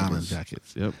Island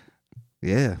jackets. Yep.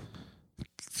 Yeah.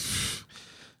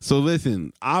 So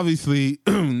listen, obviously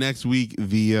next week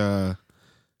the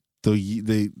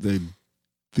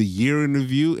year in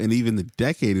review and even the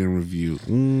decade in review.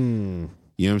 You know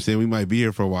what I'm saying? We might be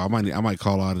here for a while. I might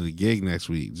call out of the gig next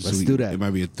week. Let's do that. It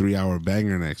might be a 3-hour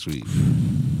banger next week.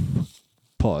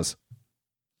 Pause.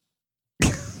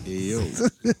 Yo.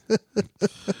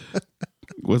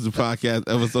 What's the podcast?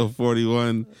 Episode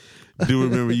 41. Do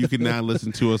remember you can now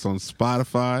listen to us on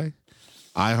Spotify,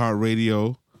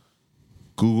 iHeartRadio,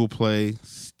 Google Play,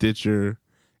 Stitcher,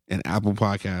 and Apple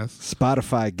Podcasts.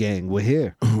 Spotify gang, we're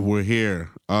here. We're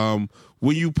here. When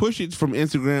you push it from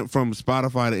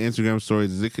Spotify to Instagram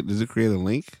stories, does it create a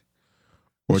link,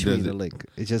 or Which does mean it the link?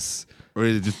 It just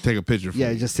take a picture? For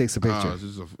it you? just takes a picture.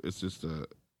 It's just a.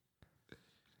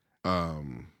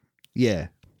 Yeah.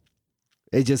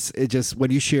 It just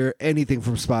when you share anything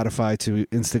from Spotify to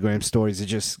Instagram stories, it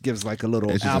just gives like a little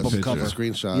It's just a album picture. cover. A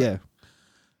screenshot. Yeah.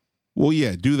 Well,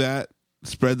 yeah, do that.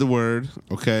 Spread the word.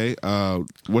 Okay.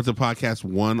 What's a podcast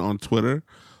 1 on Twitter?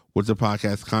 What's a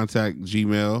podcast contact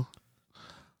Gmail?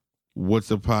 What's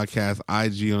a podcast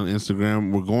IG on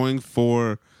Instagram? We're going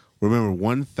for, remember,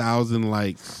 1,000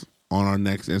 likes on our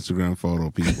next Instagram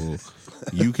photo, people.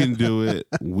 You can do it.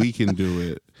 We can do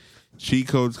it. Cheat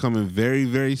code's coming very,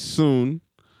 very soon.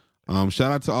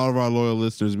 Shout out to all of our loyal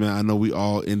listeners, man. I know we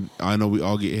all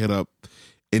get hit up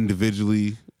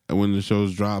individually when the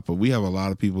shows drop, but we have a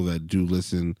lot of people that do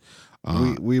listen.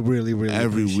 We really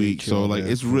every appreciate week. So y'all, like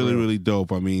man, it's for really real. really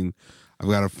dope. I mean, I've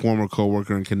got a former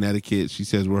coworker in Connecticut. She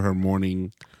says we're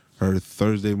her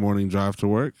Thursday morning drive to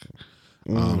work.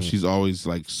 She's always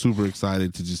like super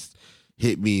excited to just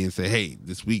hit me and say, "Hey,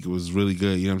 this week it was really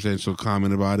good." You know what I'm saying? She'll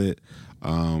comment about it.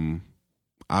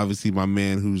 Obviously, my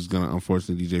man who's gonna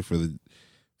unfortunately DJ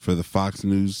for the Fox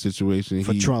News situation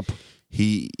For Trump.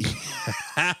 He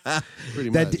Pretty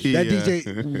That much.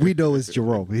 DJ we know is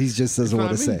Jerome. He just doesn't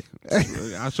want to say.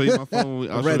 I'll show you my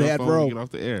phone. I'll Red show you hat my phone when bro. we get off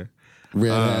the air.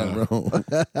 Red hat,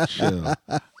 bro. Chill.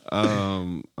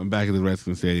 I'm back at the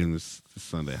Redskins Stadium this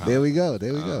Sunday. There we go.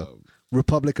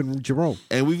 Republican Jerome.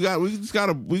 And we've got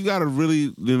a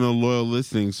really loyal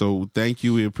listening. So thank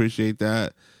you. We appreciate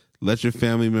that. Let your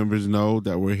family members know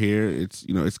that we're here. It's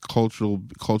it's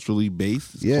culturally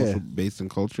based. It's Yeah. based in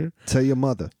culture. Tell your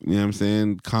mother. You know what I'm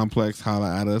saying? Complex,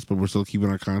 holla at us, but we're still keeping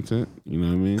our content. You know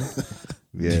what I mean?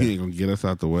 Yeah. You ain't gonna get us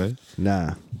out the way.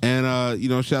 Nah. And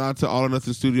shout out to All or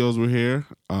Nothing Studios. We're here.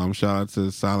 Shout out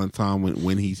to Silent Tom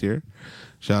when he's here.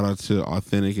 Shout out to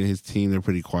Authentic and his team. They're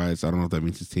pretty quiet, so I don't know if that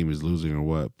means his team is losing or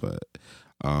what. But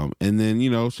and then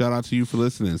shout out to you for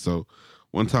listening. So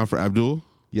one time for Abdul.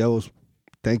 Yo,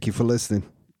 thank you for listening.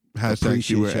 Hashtag Appreciate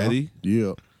you were y'all. Eddie.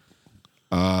 Yeah.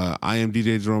 I am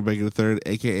DJ Jerome Baker III,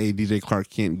 aka DJ Clark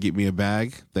Kent. Get me a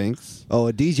bag. Thanks. Oh,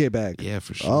 a DJ bag. Yeah,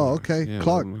 for sure. Oh, okay. Yeah,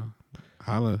 Clark.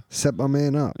 Holla. Set my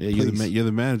man up. Yeah, please. you're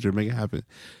the manager. Make it happen.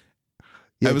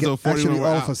 Yeah, Episode 41. actually, we're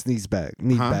all out. of us need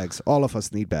bags. All of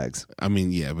us need bags. I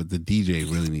mean, yeah, but the DJ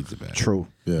really needs a bag. True.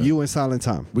 Yeah. You and Silent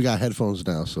Time. We got headphones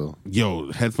now, so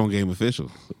Yo, headphone game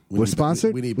official. We're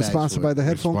sponsored. We need We're bags sponsored for by it. the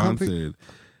headphone company. Sponsored.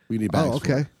 We need bags. Oh,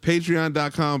 for it. okay.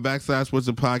 Patreon.com/What's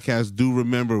the Podcast. Do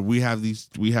remember we have these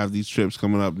trips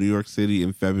coming up. New York City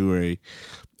in February,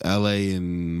 LA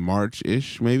in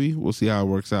March-ish, maybe. We'll see how it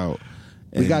works out.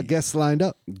 We got guests lined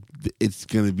up. It's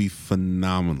gonna be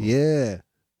phenomenal. Yeah.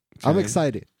 I'm Okay.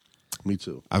 excited. Me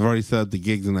too. I've already set up the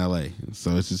gigs in LA,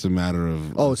 so it's just a matter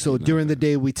of So during the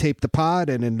day we tape the pod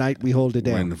and at night we hold it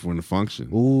when down. the function.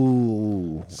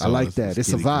 Ooh, So I like let's that. It's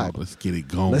a get it going. vibe. Let's get it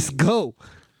going. Let's go.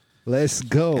 Let's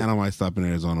go. And I might stop in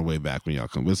Arizona way back when y'all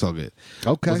come. But it's all good.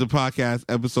 Okay. What's the podcast?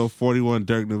 Episode 41.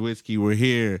 Dirk Nowitzki. We're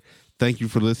here. Thank you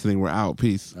for listening. We're out.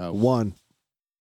 Peace. One.